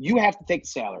 So you have to take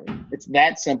salary. It's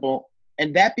that simple.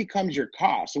 And that becomes your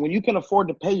cost. And when you can afford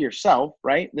to pay yourself,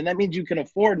 right, then that means you can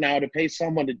afford now to pay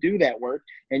someone to do that work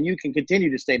and you can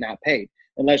continue to stay not paid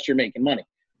unless you're making money.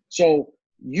 So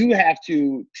you have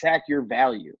to track your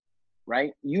value,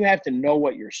 right? You have to know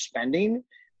what you're spending,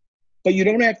 but you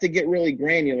don't have to get really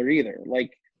granular either.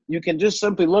 Like you can just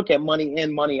simply look at money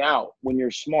in, money out when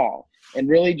you're small and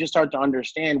really just start to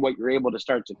understand what you're able to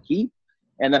start to keep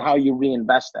and then how you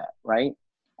reinvest that, right?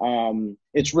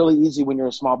 It's really easy when you're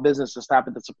a small business to stop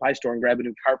at the supply store and grab a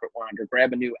new carpet wand or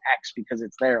grab a new X because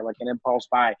it's there, like an impulse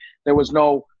buy. There was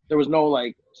no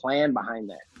like plan behind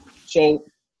that. So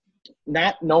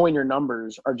not knowing your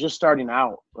numbers or just starting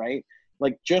out, right?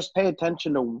 Like just pay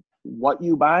attention to what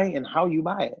you buy and how you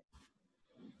buy it,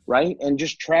 right? And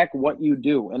just track what you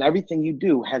do. And everything you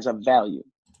do has a value,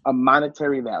 a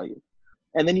monetary value.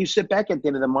 And then you sit back at the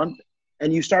end of the month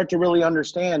and you start to really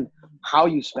understand how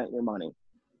you spent your money.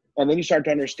 And then you start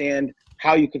to understand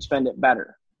how you can spend it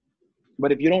better.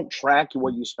 But if you don't track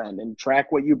what you spend and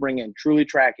track what you bring in, truly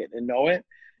track it and know it,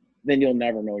 then you'll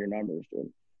never know your numbers,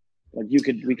 dude. Like we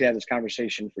could have this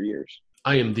conversation for years.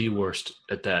 I am the worst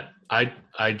at that. I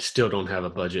still don't have a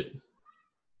budget.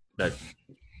 That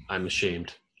I'm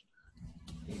ashamed.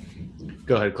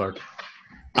 Go ahead, Clark.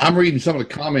 I'm reading some of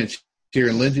the comments here,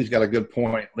 and Lindsay's got a good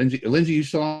point. Lindsay, you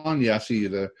still on? Yeah, I see you.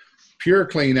 The Pure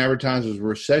Clean advertises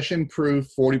recession-proof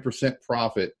 40%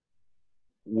 profit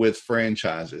with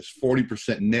franchises.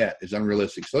 40% net is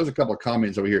unrealistic. So there's a couple of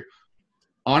comments over here.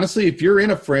 Honestly, if you're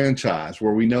in a franchise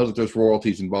where we know that there's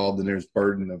royalties involved and there's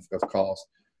burden of cost,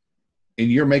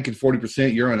 and you're making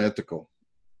 40%, you're unethical.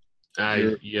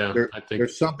 I think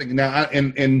there's something now.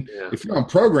 If you're on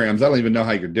programs, I don't even know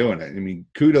how you're doing it. I mean,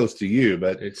 kudos to you,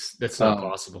 but that's not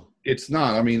possible. It's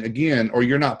not. I mean, again, or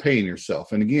you're not paying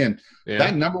yourself. And again,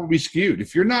 that number will be skewed.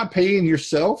 If you're not paying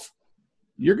yourself,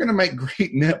 you're going to make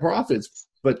great net profits.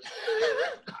 But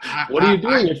what are you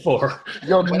doing it for?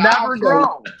 You'll never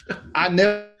grow.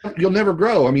 You'll never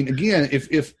grow. I mean, again,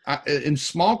 if in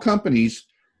small companies,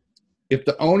 if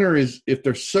the owner if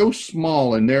they're so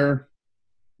small and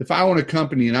if I own a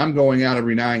company and I'm going out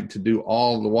every night to do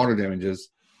all the water damages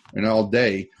and all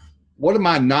day, what am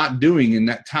I not doing in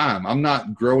that time? I'm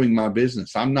not growing my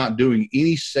business. I'm not doing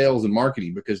any sales and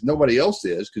marketing because nobody else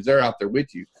is because they're out there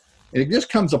with you. And it just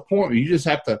comes a point where you just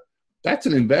have to, that's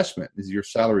an investment is your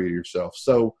salary to yourself.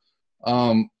 So,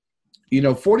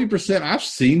 40%, I've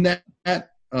seen that.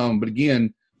 But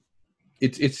again,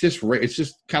 it's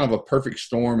just kind of a perfect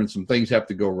storm and some things have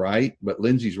to go right. But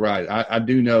Lindsay's right. I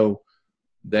do know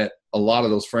that a lot of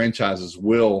those franchises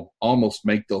will almost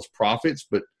make those profits.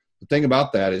 But the thing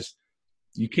about that is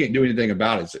you can't do anything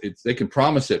about it. They can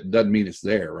promise it. Doesn't mean it's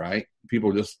there, right?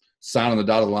 People just sign on the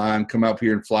dotted line, come up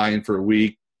here and fly in for a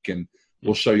week, and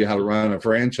we'll show you how to run a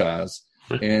franchise.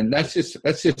 And that's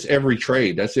just every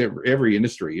trade. That's every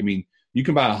industry. I mean, you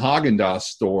can buy a Haagen-Dazs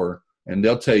store, and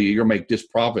they'll tell you you'll make this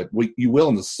profit. You will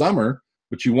in the summer,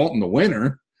 but you won't in the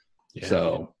winter. Yeah.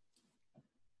 So.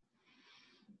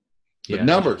 But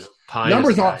numbers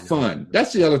aren't fun.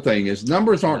 That's the other thing is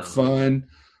numbers aren't fun.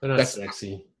 They're not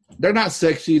sexy. They're not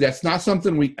sexy. That's not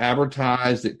something we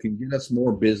advertise that can get us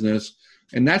more business.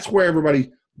 And that's where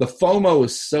the FOMO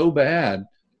is so bad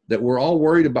that we're all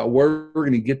worried about where we're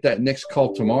going to get that next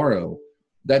call tomorrow.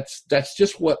 That's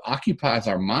just what occupies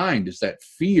our mind is that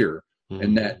fear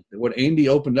and that what Andy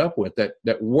opened up with,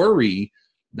 that worry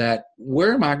that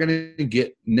where am I going to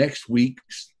get next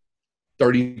week's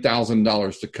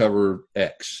 $30,000 to cover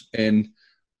X. And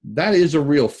that is a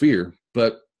real fear,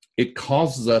 but it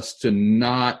causes us to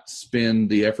not spend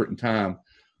the effort and time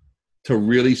to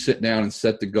really sit down and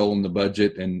set the goal and the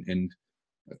budget. And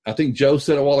I think Joe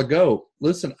said a while ago,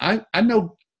 listen, I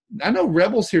know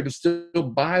Rebels here to still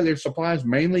buy their supplies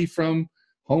mainly from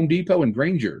Home Depot and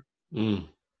Grainger.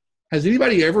 Has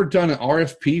anybody ever done an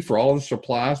RFP for all the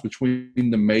supplies between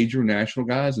the major national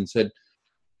guys and said,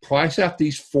 price out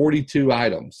these 42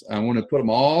 items. I want to put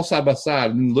them all side by side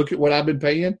and look at what I've been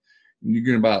paying. And you're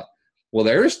going about, well,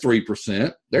 there's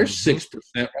 3%. There's 6%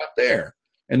 right there.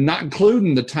 And not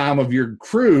including the time of your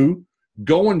crew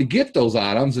going to get those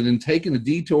items and then taking the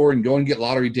detour and going to get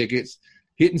lottery tickets,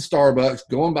 hitting Starbucks,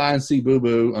 going by and see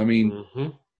Boo-Boo. I mean,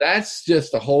 that's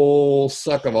just a whole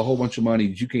suck of a whole bunch of money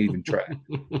that you can't even track.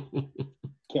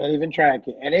 Can't even track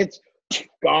it. And it's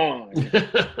gone.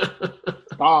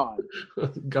 It's gone.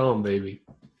 Gone, baby.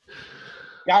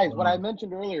 Guys, what I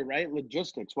mentioned earlier, right?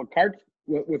 Logistics. What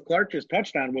Clark just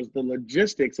touched on was the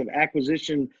logistics of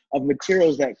acquisition of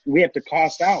materials that we have to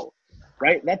cost out,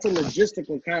 right? That's a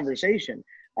logistical conversation,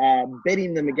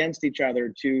 bidding them against each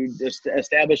other to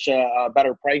establish a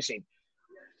better pricing.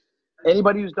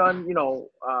 Anybody who's done,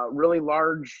 really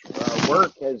large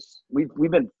work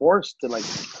we've been forced to like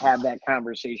have that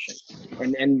conversation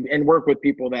and work with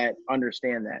people that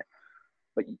understand that.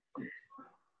 But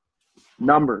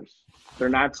numbers, they're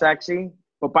not sexy,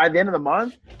 but by the end of the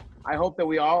month, I hope that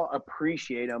we all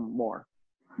appreciate them more,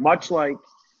 much like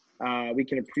we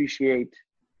can appreciate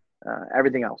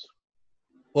everything else.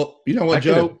 Well, you know what,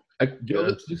 Joe?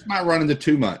 This might run into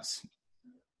 2 months.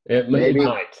 It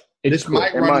might. This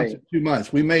might run into 2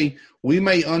 months. We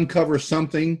may uncover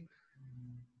something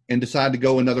and decide to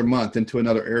go another month into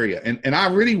another area. And I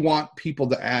really want people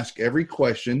to ask every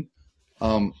question.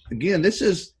 Again, this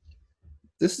is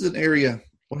an area.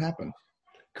 What happened?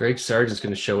 Greg Sargent's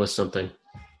going to show us something.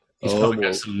 He's probably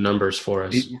got some numbers for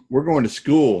us. We're going to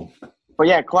school. But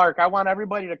yeah, Clark, I want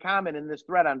everybody to comment in this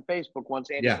thread on Facebook once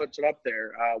Andy puts it up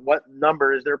there. What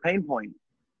number is their pain point?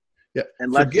 Yeah,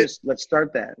 and let's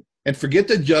start that. And forget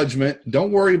the judgment.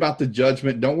 Don't worry about the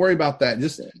judgment. Don't worry about that.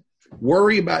 Just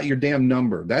worry about your damn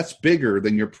number. That's bigger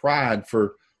than your pride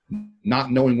for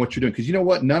not knowing what you're doing. Because you know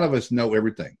what? None of us know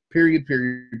everything. Period.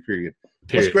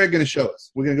 What's Greg going to show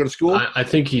us? We're going to go to school? I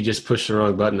think he just pushed the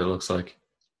wrong button, it looks like.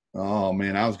 Oh,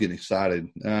 man, I was getting excited.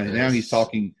 Now he's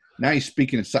talking. Now he's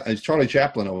speaking. It's Charlie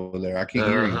Chaplin over there. I can't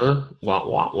hear him. Wah,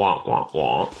 wah, wah, wah,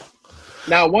 wah.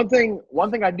 Now, one thing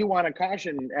I do want to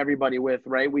caution everybody with,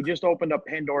 right? We just opened up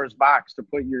Pandora's box to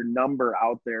put your number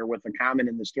out there with a comment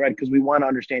in this thread because we want to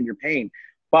understand your pain.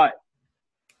 But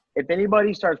if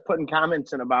anybody starts putting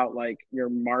comments in about like your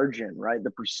margin, right,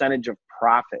 the percentage of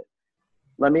profit,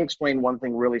 let me explain one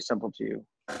thing really simple to you.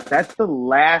 That's the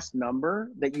last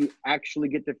number that you actually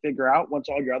get to figure out once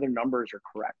all your other numbers are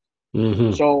correct.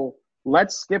 Mm-hmm. So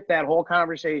let's skip that whole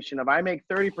conversation of I make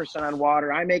 30% on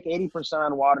water, I make 80%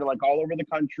 on water, like all over the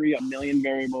country, a million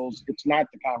variables. It's not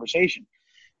the conversation.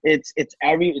 It's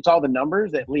all the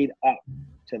numbers that lead up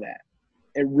to that.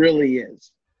 It really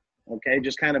is. Okay,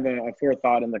 just kind of a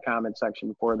forethought in the comment section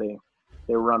before they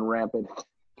run rampant.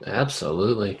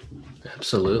 Absolutely.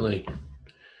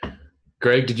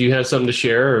 Greg, did you have something to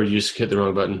share, or you just hit the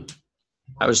wrong button?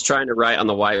 I was trying to write on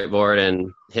the whiteboard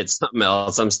and hit something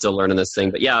else. I'm still learning this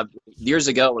thing. But yeah, years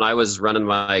ago when I was running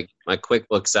my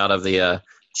QuickBooks out of the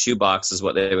shoebox is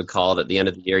what they would call it at the end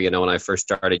of the year. When I first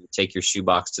started, you take your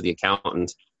shoebox to the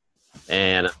accountant.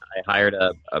 And I hired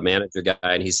a manager guy,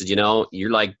 and he said, you're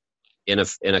like in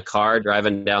a car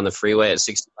driving down the freeway at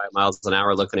 65 miles an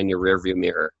hour looking in your rearview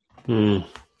mirror.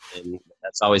 And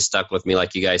that's always stuck with me.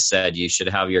 Like you guys said, you should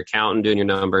have your accountant doing your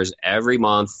numbers every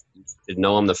month. You should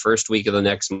know them the first week of the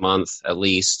next month at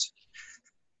least,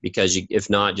 because if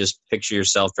not, just picture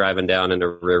yourself driving down in a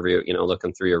rearview,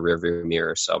 looking through your rearview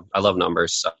mirror. So I love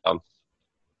numbers. So.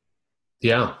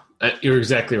 Yeah, you're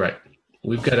exactly right.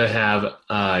 We've got to have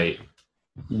a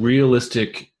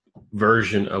realistic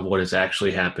version of what is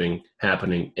actually happening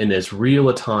in as real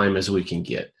a time as we can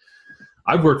get.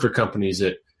 I've worked for companies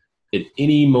that at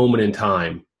any moment in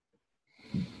time,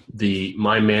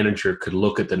 my manager could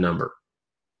look at the number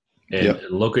and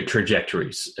look at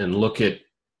trajectories and look at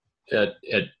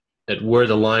where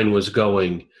the line was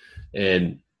going.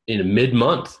 And in a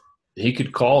mid-month, he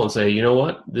could call and say, you know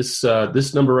what, this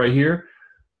number right here,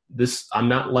 I'm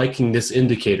not liking this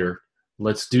indicator.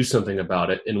 Let's do something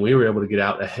about it. And we were able to get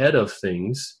out ahead of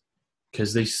things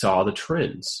because they saw the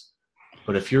trends.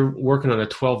 But if you're working on a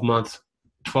 12 months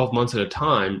at a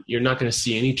time, you're not going to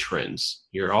see any trends.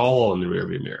 You're all in the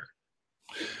rearview mirror.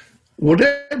 Will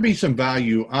there be some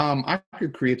value? I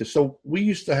could create this. So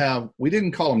we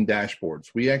didn't call them dashboards.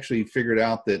 We actually figured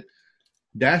out that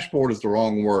dashboard is the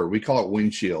wrong word. We call it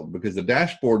windshield because the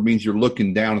dashboard means you're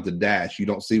looking down at the dash. You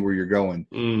don't see where you're going.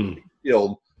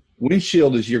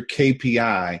 Windshield is your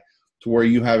KPI to where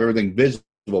you have everything visible,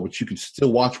 but you can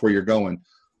still watch where you're going.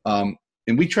 And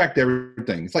we tracked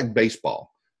everything. It's like baseball.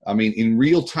 I mean, in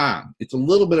real time, it's a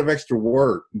little bit of extra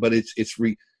work, but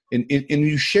and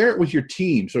you share it with your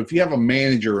team. So if you have a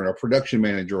manager and a production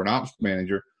manager or an ops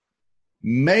manager,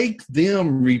 make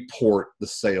them report the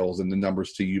sales and the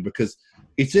numbers to you because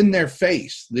it's in their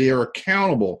face. They are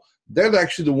accountable. They're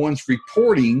actually the ones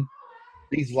reporting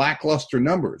these lackluster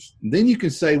numbers. And then you can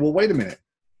say, well, wait a minute.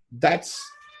 That's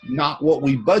not what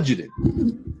we budgeted.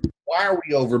 Why are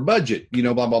we over budget?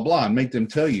 Blah, blah, blah, and make them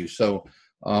tell you. So,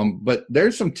 but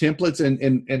there's some templates,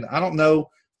 and I don't know,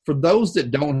 for those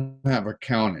that don't have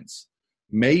accountants,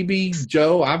 maybe,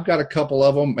 Joe, I've got a couple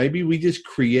of them. Maybe we just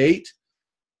create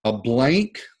a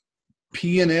blank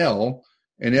P&L,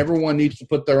 and everyone needs to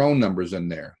put their own numbers in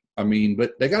there. I mean,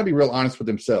 but they got to be real honest with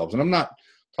themselves. And I'm not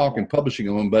talking publishing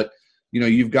them, but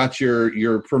you've got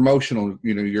your promotional,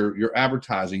 your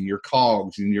advertising, your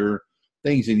COGS, and your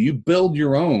things, and you build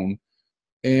your own.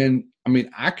 And I mean,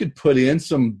 I could put in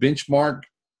some benchmark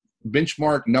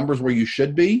numbers where you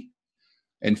should be,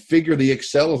 and figure the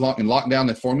Excel and lock down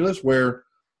the formulas. Where,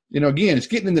 again, it's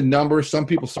getting into numbers. Some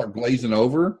people start glazing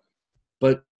over,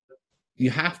 but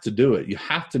you have to do it. You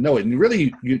have to know it, and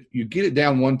really, you get it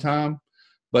down one time.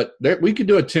 But we could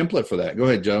do a template for that. Go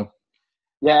ahead, Joe.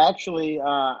 Yeah, actually,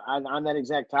 on that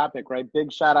exact topic, right?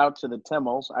 Big shout out to the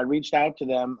Timmels. I reached out to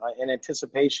them in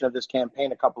anticipation of this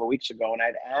campaign a couple of weeks ago, and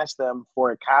I'd asked them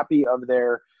for a copy of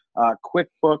their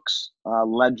QuickBooks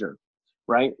ledger,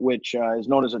 right? Which is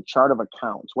known as a chart of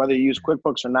accounts. Whether you use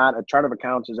QuickBooks or not, a chart of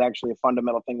accounts is actually a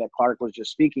fundamental thing that Clark was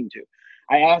just speaking to.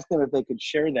 I asked them if they could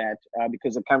share that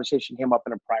because the conversation came up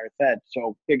in a prior Fed.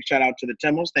 So big shout out to the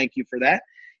Timmels. Thank you for that.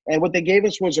 And what they gave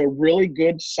us was a really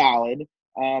good, solid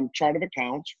chart of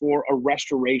accounts for a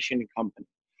restoration company.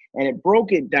 And it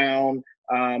broke it down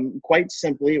quite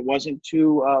simply. It wasn't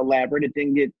too elaborate. It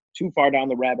didn't get too far down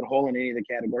the rabbit hole in any of the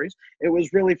categories. It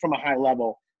was really from a high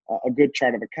level, a good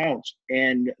chart of accounts.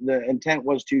 And the intent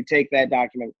was to take that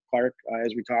document, Clark,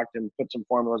 as we talked, and put some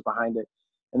formulas behind it.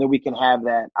 And then we can have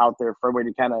that out there for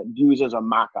everybody to kind of use as a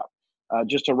mock-up,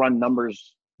 just to run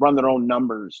their own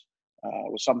numbers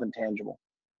with something tangible.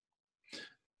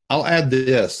 I'll add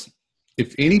this.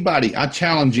 If anybody, I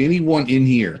challenge anyone in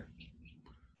here,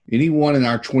 anyone in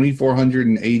our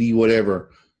 2,480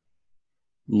 whatever,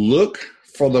 look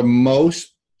for the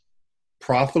most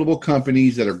profitable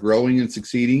companies that are growing and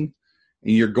succeeding,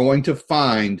 and you're going to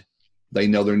find they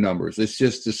know their numbers. It's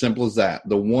just as simple as that.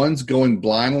 The ones going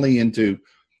blindly into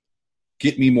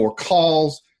get me more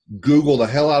calls, Google the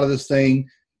hell out of this thing,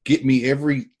 get me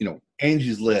every,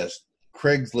 Angie's List,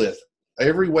 Craig's List,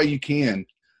 every way you can.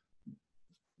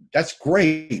 That's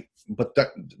great, but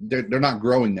they're not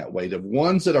growing that way. The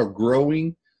ones that are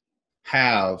growing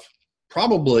have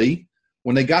probably,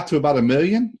 when they got to about 1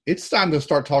 million, it's time to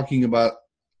start talking about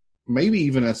maybe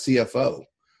even a CFO.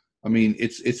 I mean,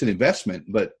 it's an investment,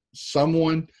 but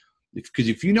someone, because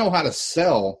if you know how to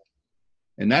sell,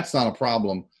 and that's not a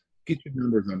problem, get your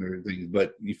numbers under things.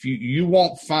 But if you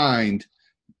won't find,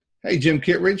 hey, Jim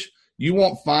Kittredge, you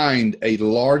won't find a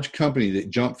large company that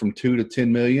jumped from 2 to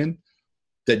 10 million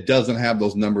that doesn't have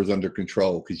those numbers under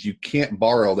control, because you can't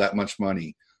borrow that much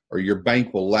money, or your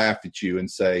bank will laugh at you and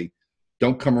say,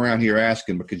 don't come around here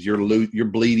asking because you're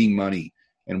bleeding money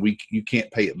and you can't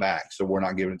pay it back, so we're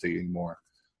not giving it to you anymore.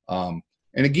 And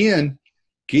again,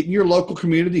 get in your local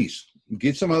communities,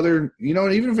 get some other,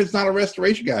 and even if it's not a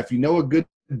restoration guy, if you know a good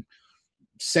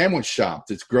sandwich shop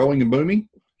that's growing and booming,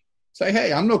 say,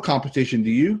 hey, I'm no competition to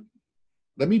you.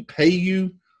 Let me pay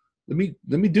you. Let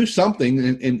me do something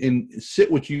and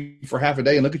sit with you for half a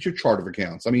day and look at your chart of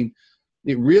accounts. I mean,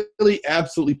 it really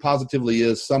absolutely positively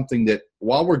is something that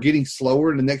while we're getting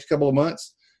slower in the next couple of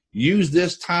months, use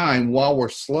this time while we're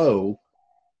slow,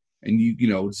 and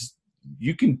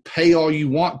you can pay all you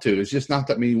want to. It's just not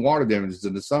that many water damages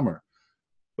in the summer.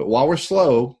 But while we're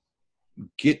slow,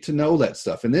 get to know that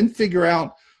stuff, and then figure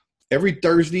out every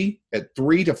Thursday at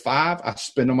 3 to 5, I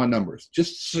spend on my numbers.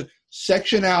 Just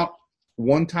section out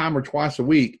one time or twice a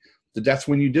week that's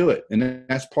when you do it, and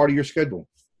that's part of your schedule.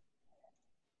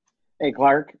 Hey,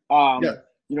 Clark. Yeah.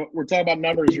 We're talking about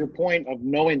numbers. Your point of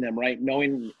knowing them, right?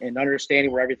 Knowing and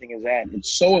understanding where everything is at.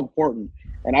 It's so important.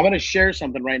 And I'm going to share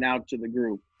something right now to the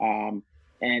group. And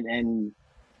I'm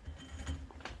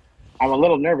a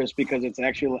little nervous because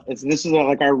this is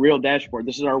like our real dashboard.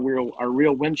 This is our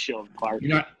real windshield, Clark. You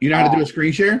know how to do a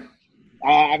screen share?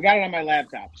 I've got it on my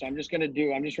laptop, so I'm just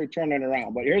returning it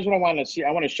around. But here's what I want to see.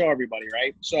 I want to show everybody,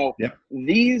 right? So yep.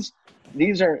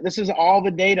 This is all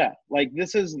the data. Like,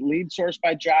 this is lead source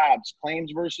by jobs,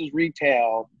 claims versus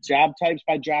retail, job types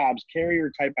by jobs,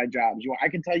 carrier type by jobs. I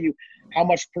can tell you how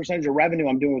much percentage of revenue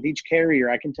I'm doing with each carrier.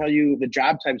 I can tell you the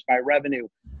job types by revenue,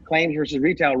 claims versus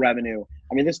retail revenue.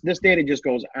 I mean, this data just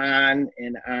goes on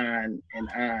and on and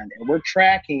on, and we're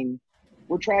tracking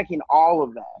all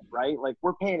of that, right? Like,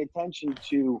 we're paying attention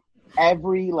to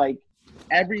every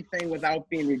everything without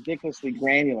being ridiculously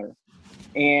granular.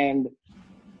 And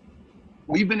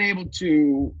we've been able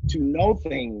to know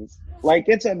things. Like,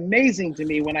 it's amazing to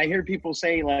me when I hear people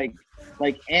say like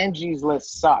Angie's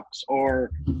List sucks, or,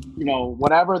 you know,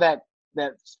 whatever that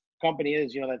company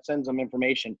is, you know, that sends them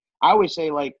information. I always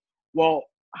say, like, well,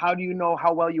 how do you know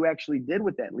how well you actually did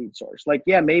with that lead source? Like,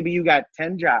 yeah, maybe you got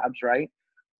 10 jobs, right?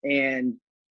 And,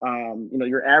 you know,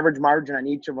 your average margin on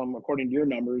each of them, according to your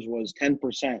numbers, was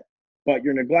 10%. But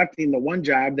you're neglecting the one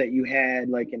job that you had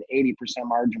like an 80%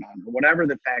 margin on, or whatever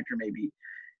the factor may be.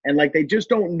 And like, they just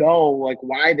don't know like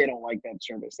why they don't like that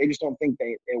service. They just don't think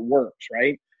it works,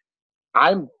 right?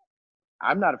 I'm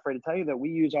not afraid to tell you that we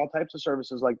use all types of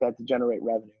services like that to generate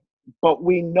revenue. But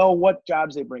we know what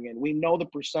jobs they bring in. We know the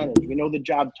percentage. We know the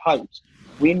job types.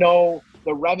 We know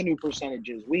the revenue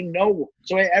percentages. We know.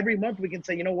 So every month we can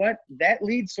say, you know what? That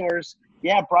lead source,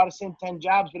 yeah, brought us in 10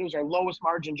 jobs, but it was our lowest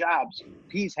margin jobs.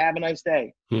 Peace. Have a nice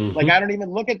day. Mm-hmm. Like, I don't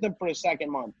even look at them for a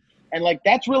second month. And like,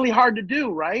 that's really hard to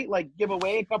do, right? Like, give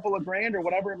away a couple of grand or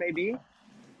whatever it may be.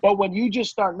 But when you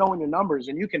just start knowing your numbers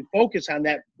and you can focus on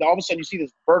that, all of a sudden you see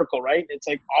this vertical, right? It's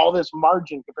like all this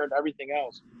margin compared to everything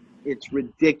else. It's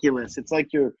ridiculous. It's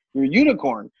like your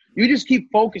unicorn. You just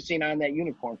keep focusing on that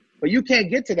unicorn, but you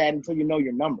can't get to that until you know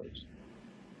your numbers.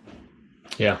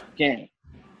 Yeah. You can't.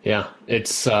 Yeah.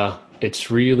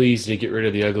 It's real easy to get rid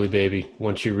of the ugly baby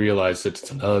once you realize that it's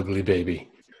an ugly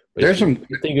baby. But if you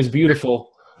think it's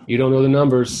beautiful, you don't know the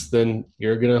numbers, then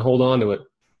you're going to hold on to it.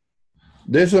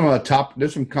 There's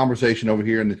some conversation over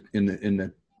here in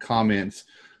the comments.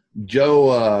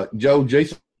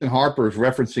 Jason Harper is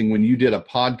referencing when you did a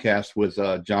podcast with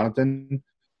Jonathan.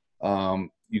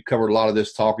 You covered a lot of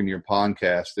this talk in your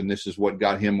podcast, and this is what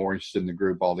got him more interested in the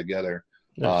group altogether.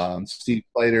 Yes. Steve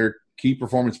Slater, key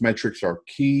performance metrics are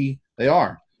key. They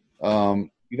are.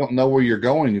 You don't know where you're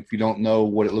going if you don't know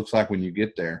what it looks like when you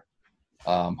get there.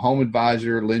 Home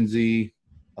Advisor, Lindsay,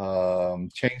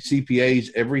 change CPAs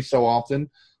every so often,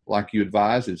 like you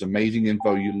advise. It's amazing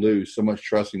info you lose. So much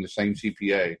trusting the same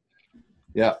CPA.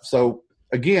 Yeah. So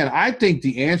again, I think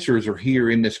the answers are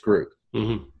here in this group,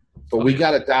 but we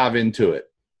got to dive into it.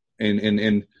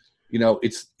 And you know,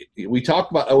 we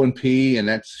talked about O&P, and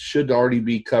that should already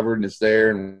be covered, and it's there.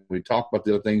 And we talked about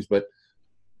the other things, but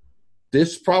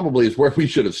this probably is where we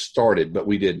should have started, but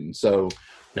we didn't. So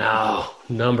no,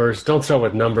 numbers. Don't start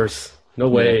with numbers. No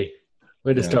way.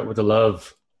 Way to start with the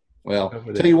love. Well,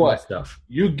 tell you what,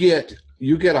 you get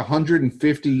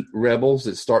 150 rebels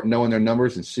that start knowing their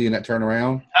numbers and seeing that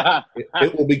turnaround.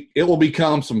 it will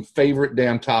become some favorite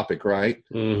damn topic, right?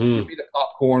 Mm-hmm. Give me the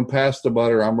popcorn, pass the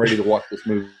butter. I'm ready to watch this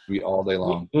movie all day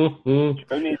long.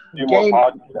 Mm-hmm. Who needs to do more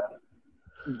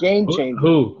podcasts? Game changer.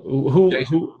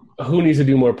 Who needs to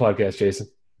do more podcasts, Jason?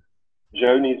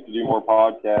 Joe needs to do more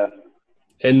podcasts.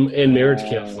 And marriage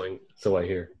counseling, so I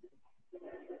hear.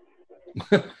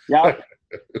 Yeah.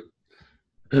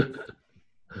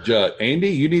 Andy,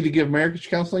 you need to give marriage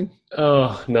counseling?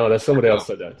 Oh, no, that's somebody else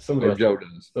said that. Joe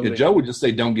does. Yeah, Joe would just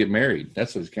say, don't get married.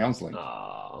 That's his counseling.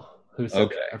 Oh, who said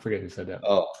that? I forget who said that.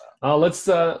 Oh, let's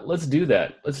do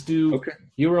that. Let's do. Okay.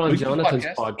 You were on Jonathan's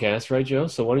podcast, right, Joe?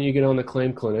 So why don't you get on the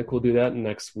Claim Clinic? We'll do that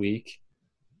next week.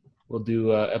 We'll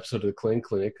do an episode of the Claim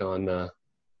Clinic on the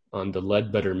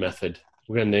Ledbetter method.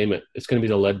 We're gonna name it. It's gonna be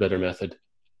the Ledbetter method.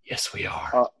 Yes, we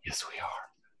are. Yes, we are.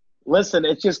 Listen,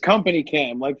 it's just company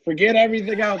cam. Like, forget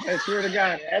everything else. I swear to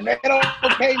God, and they don't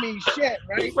pay me shit,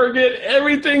 right? Forget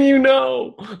everything you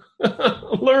know.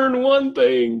 Learn one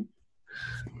thing.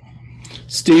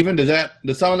 Stephen, does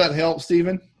some of that help,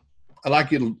 Stephen? I'd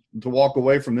like you to walk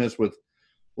away from this with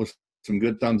some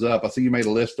good thumbs up. I see you made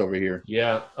a list over here.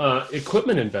 Yeah,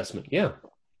 equipment investment. Yeah.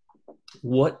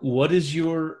 What's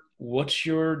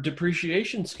your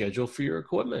depreciation schedule for your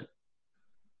equipment?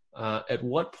 At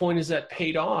what point is that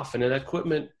paid off, and that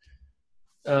equipment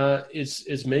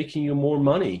is making you more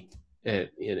money,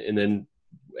 and then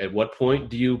at what point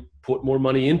do you put more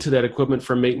money into that equipment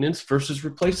for maintenance versus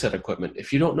replace that equipment?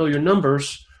 If you don't know your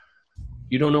numbers,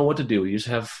 you don't know what to do. You just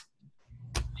have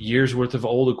years worth of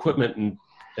old equipment,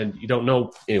 and you don't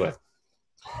know anyway.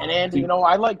 And Andy,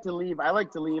 I like to leave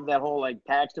that whole like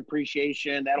tax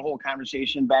depreciation, that whole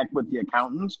conversation back with the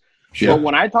accountants. Sure. But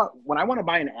when I want to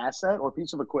buy an asset or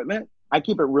piece of equipment, I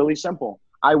keep it really simple.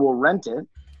 I will rent it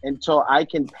until I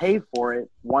can pay for it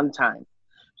one time.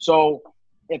 So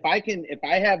if I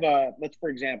have let's, for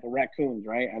example, raccoons,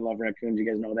 right? I love raccoons. You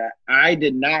guys know that. I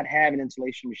did not have an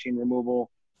insulation machine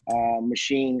removal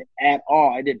machine at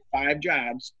all. I did 5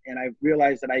 jobs, and I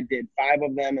realized that I did 5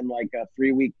 of them in like a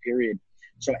 3-week period.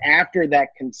 So after that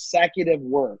consecutive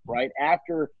work, right?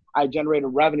 After I generated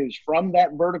revenues from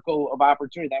that vertical of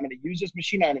opportunity that I'm going to use this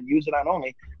machine on and use it on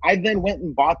only. I then went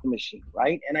and bought the machine,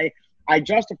 right? And I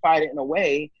justified it in a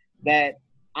way that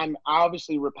I'm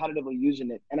obviously repetitively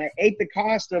using it. And I ate the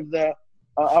cost of the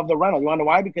rental. You want to know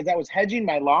why? Because that was hedging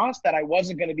my loss that I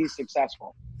wasn't going to be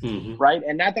successful, right?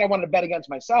 And not that I wanted to bet against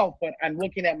myself, but I'm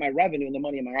looking at my revenue and the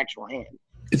money in my actual hand.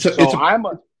 It's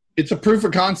a proof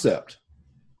of concept.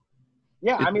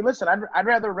 Yeah, I mean, listen, I'd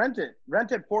rather rent it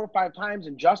 4 or 5 times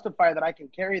and justify that I can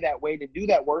carry that weight to do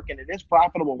that work, and it is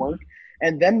profitable work,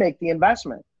 and then make the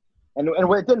investment. And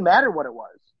it didn't matter what it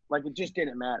was. Like, it just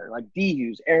didn't matter. Like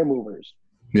DUs, air movers,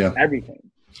 everything.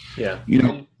 Yeah.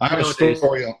 I have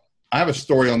a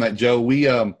story on that, Joe. We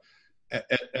at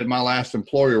my last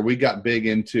employer, we got big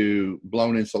into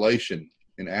blown insulation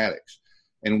in attics,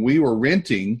 and we were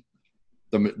renting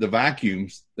the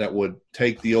vacuums that would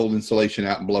take the old insulation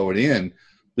out and blow it in,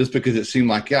 just because it seemed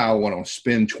like, I want to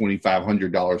spend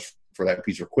 $2,500 for that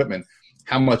piece of equipment.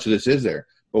 How much of this is there?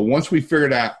 But once we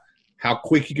figured out how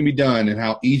quick it can be done and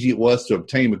how easy it was to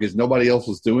obtain because nobody else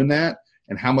was doing that,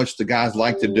 and how much the guys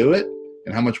like to do it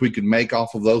and how much we could make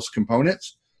off of those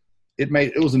components, it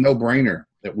was a no-brainer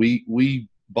that we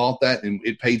bought that, and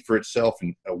it paid for itself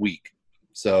in a week.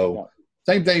 So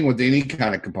same thing with any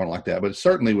kind of component like that, but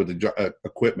certainly with the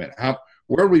equipment.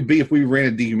 Where would we be if we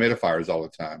rented dehumidifiers all the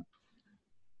time?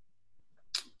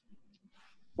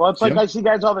 Well, it's like I see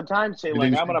guys all the time say,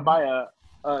 like, I'm going to buy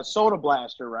a soda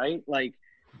blaster, right? Like,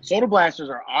 soda blasters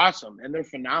are awesome, and they're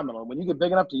phenomenal. When you get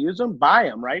big enough to use them, buy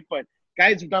them, right? But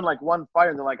guys have done, like, one fire,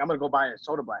 and they're like, I'm going to go buy a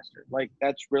soda blaster. Like,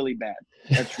 that's really bad.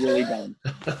 That's really dumb.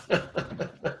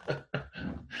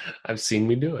 I've seen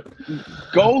me do it.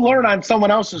 Go learn on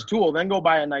someone else's tool, then go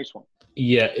buy a nice one.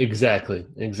 Yeah, exactly.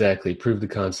 Prove the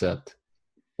concept.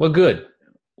 Well, good.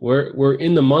 We're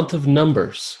in the month of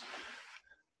numbers.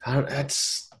 I'm not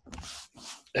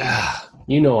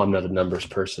a numbers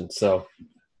person, so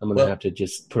I'm going to have to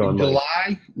just put on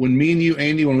July, when me and you,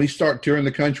 Andy, when we start touring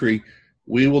the country,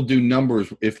 we will do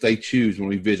numbers if they choose when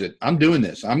we visit. I'm doing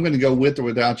this. I'm going to go with or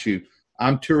without you.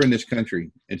 I'm touring this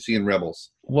country and seeing Rebels.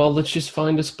 Well, let's just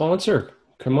find a sponsor.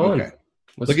 Come on. Okay.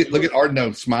 Look at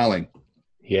Ardno smiling.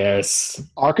 Yes.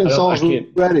 Arkansas is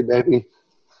ready, baby.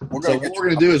 What we're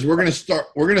going to do is we're going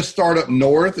to start up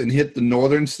north and hit the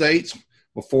northern states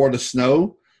before the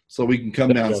snow, so we can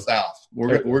come down south.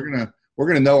 We're going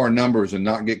to know our numbers and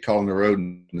not get caught on the road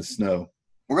in the snow.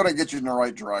 We're going to get you in the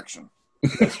right direction.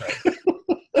 That's right.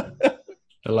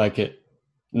 I like it.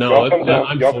 No,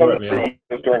 I'm for it, man.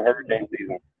 During hurricane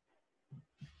season.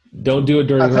 Don't do it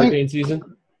during hurricane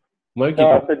season? I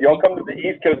said y'all come to the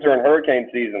East Coast during hurricane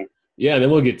season. Yeah,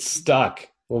 then we'll get stuck.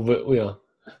 We'll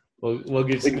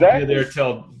get there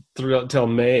till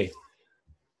May.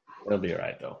 That'll be all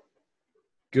right, though.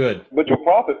 Good. But you'll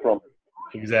profit from it.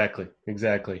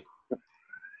 Exactly.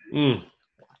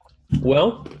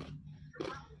 Well,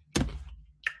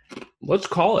 let's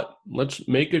call it. Let's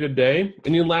make it a day.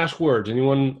 Any last words?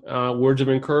 Anyone words of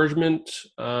encouragement?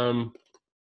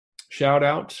 Shout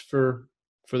outs for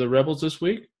the Rebels this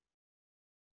week?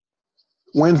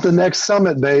 When's the next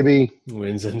summit, baby?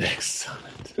 When's the next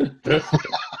summit?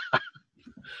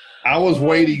 I was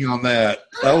waiting on that.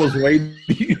 I was waiting.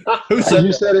 Who said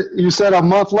you said it? You said a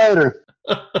month later.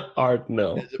 Art,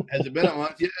 no. Has it been a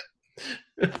month yet?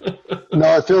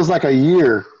 No, it feels like a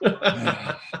year.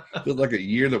 It feels like a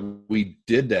year that we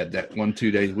did that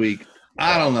 1-2 days a week.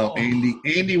 I don't know, Andy.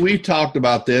 Andy, we've talked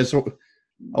about this.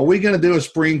 Are we going to do a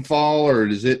spring fall, or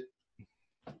is it?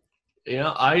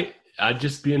 Yeah, I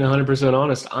just being 100%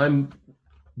 honest, I'm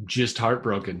just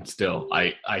heartbroken still.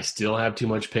 I still have too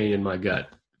much pain in my gut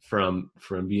from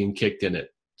being kicked in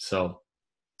it. So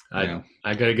I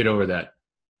got to get over that.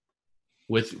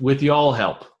 With y'all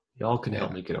help. Y'all can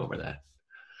help me get over that.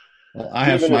 Well, I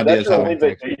have some ideas.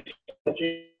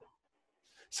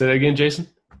 Say that again, Jason?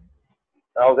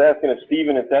 I was asking if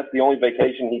Steven if that's the only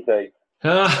vacation he takes.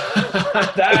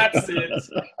 That's it.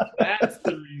 That's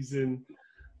the reason.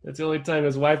 That's the only time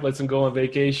his wife lets him go on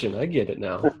vacation. I get it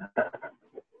now.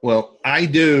 Well, I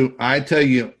do. I tell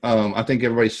you, I think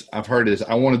I've heard this.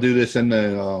 I want to do this in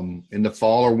the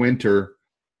fall or winter,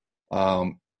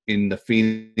 in the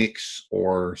Phoenix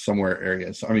or somewhere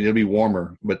areas. I mean, it'll be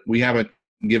warmer, but we haven't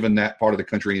given that part of the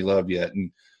country any love yet.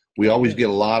 And we always get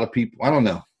a lot of people. I don't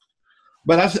know.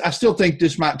 But I still think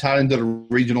this might tie into the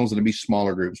regionals and it'll be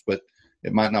smaller groups, but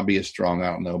it might not be as strong.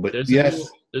 I don't know. But there's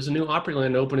a new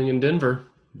Opryland opening in Denver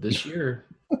this year.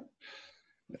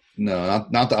 No,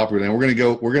 not the Opryland.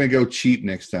 We're gonna go cheap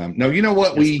next time. No, you know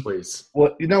what? Please.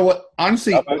 You know what?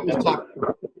 Honestly,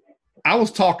 I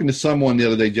was talking to someone the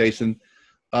other day, Jason.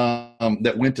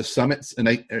 that went to summits and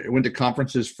they went to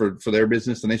conferences for their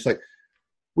business, and they say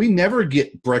we never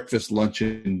get breakfast, lunch,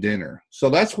 and dinner. So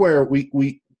that's where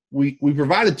we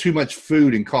provided too much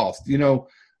food and cost. You know,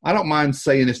 I don't mind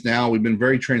saying this now. We've been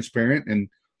very transparent, and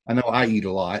I know I eat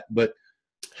a lot, but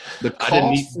the cost, I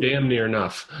didn't eat damn near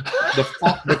enough.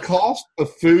 the cost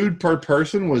of food per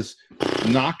person was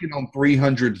knocking on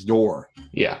 300's door.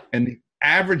 Yeah. And the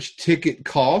average ticket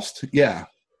cost,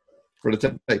 for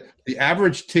the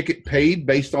average ticket paid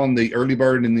based on the early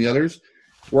bird and the others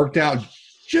worked out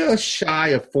just shy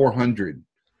of 400.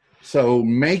 So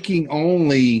making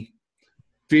only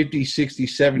 50, 60,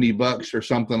 70 bucks or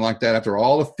something like that after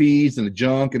all the fees and the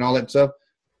junk and all that stuff,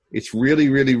 it's really,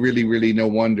 really, really, really no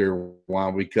wonder why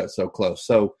we cut so close.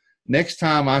 So next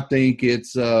time I think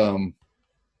it's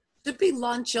should be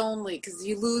lunch only because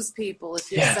you lose people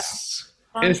if you yes.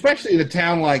 And especially in a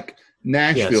town like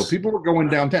Nashville, people were going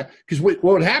downtown because what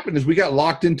would happen is we got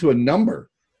locked into a number.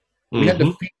 We had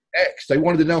to feed X. They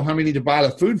wanted to know how many to buy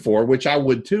the food for, which I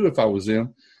would too if I was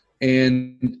them.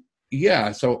 And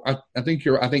yeah, so I think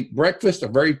I think breakfast, a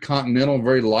very continental,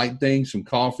 very light thing, some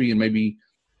coffee and maybe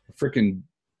a freaking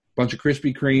bunch of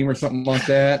Krispy Kreme or something like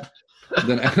that. And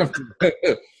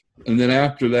then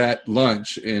after that,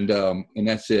 lunch, and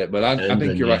that's it. But I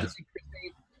think you're right.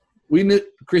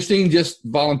 Christine just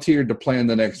volunteered to plan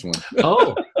the next one.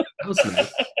 Oh, that was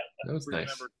nice. That was nice.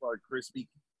 Remember, Clark, Krispy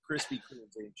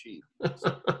Kremes ain't cheap.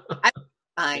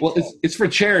 Well, it's for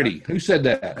charity. Who said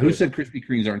that? Who said Krispy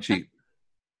Kremes aren't cheap?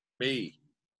 Me.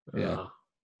 Yeah,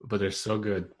 but they're so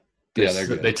good. They're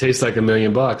good. They taste like $1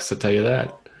 million. I'll tell you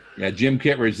that. Yeah, Jim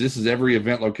Kittredge. This is every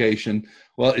event location.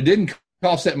 Well, it didn't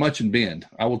cost that much in Bend.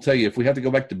 I will tell you, if we have to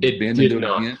go back to Bend and do it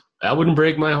again, that wouldn't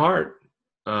break my heart.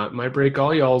 It might break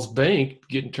all y'all's bank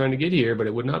trying to get here, but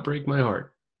it would not break my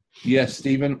heart. Yes,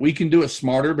 Stephen, we can do it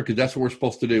smarter because that's what we're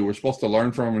supposed to do. We're supposed to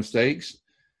learn from our mistakes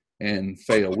and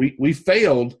fail. We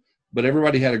failed, but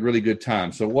everybody had a really good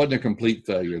time, so it wasn't a complete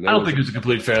failure. I don't think it was a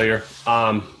complete failure.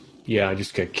 Yeah, I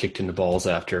just got kicked in the balls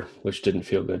after, which didn't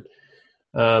feel good.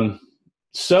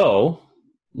 So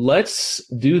let's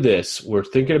do this. We're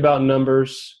thinking about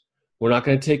numbers. We're not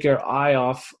going to take our eye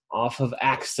off of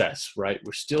access, right?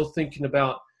 We're still thinking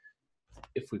about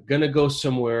if we're going to go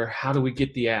somewhere, how do we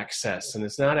get the access? And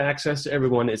it's not access to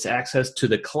everyone. It's access to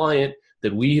the client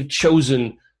that we have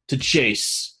chosen to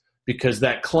chase because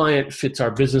that client fits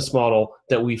our business model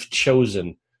that we've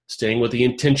chosen, staying with the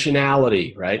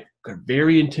intentionality, right? We've got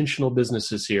very intentional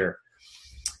businesses here.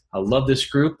 I love this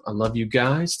group. I love you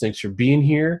guys. Thanks for being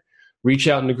here. Reach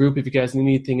out in the group if you guys need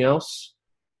anything else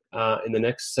in the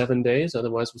next 7 days.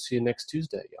 Otherwise, we'll see you next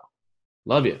Tuesday, y'all.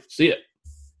 Love you. See ya.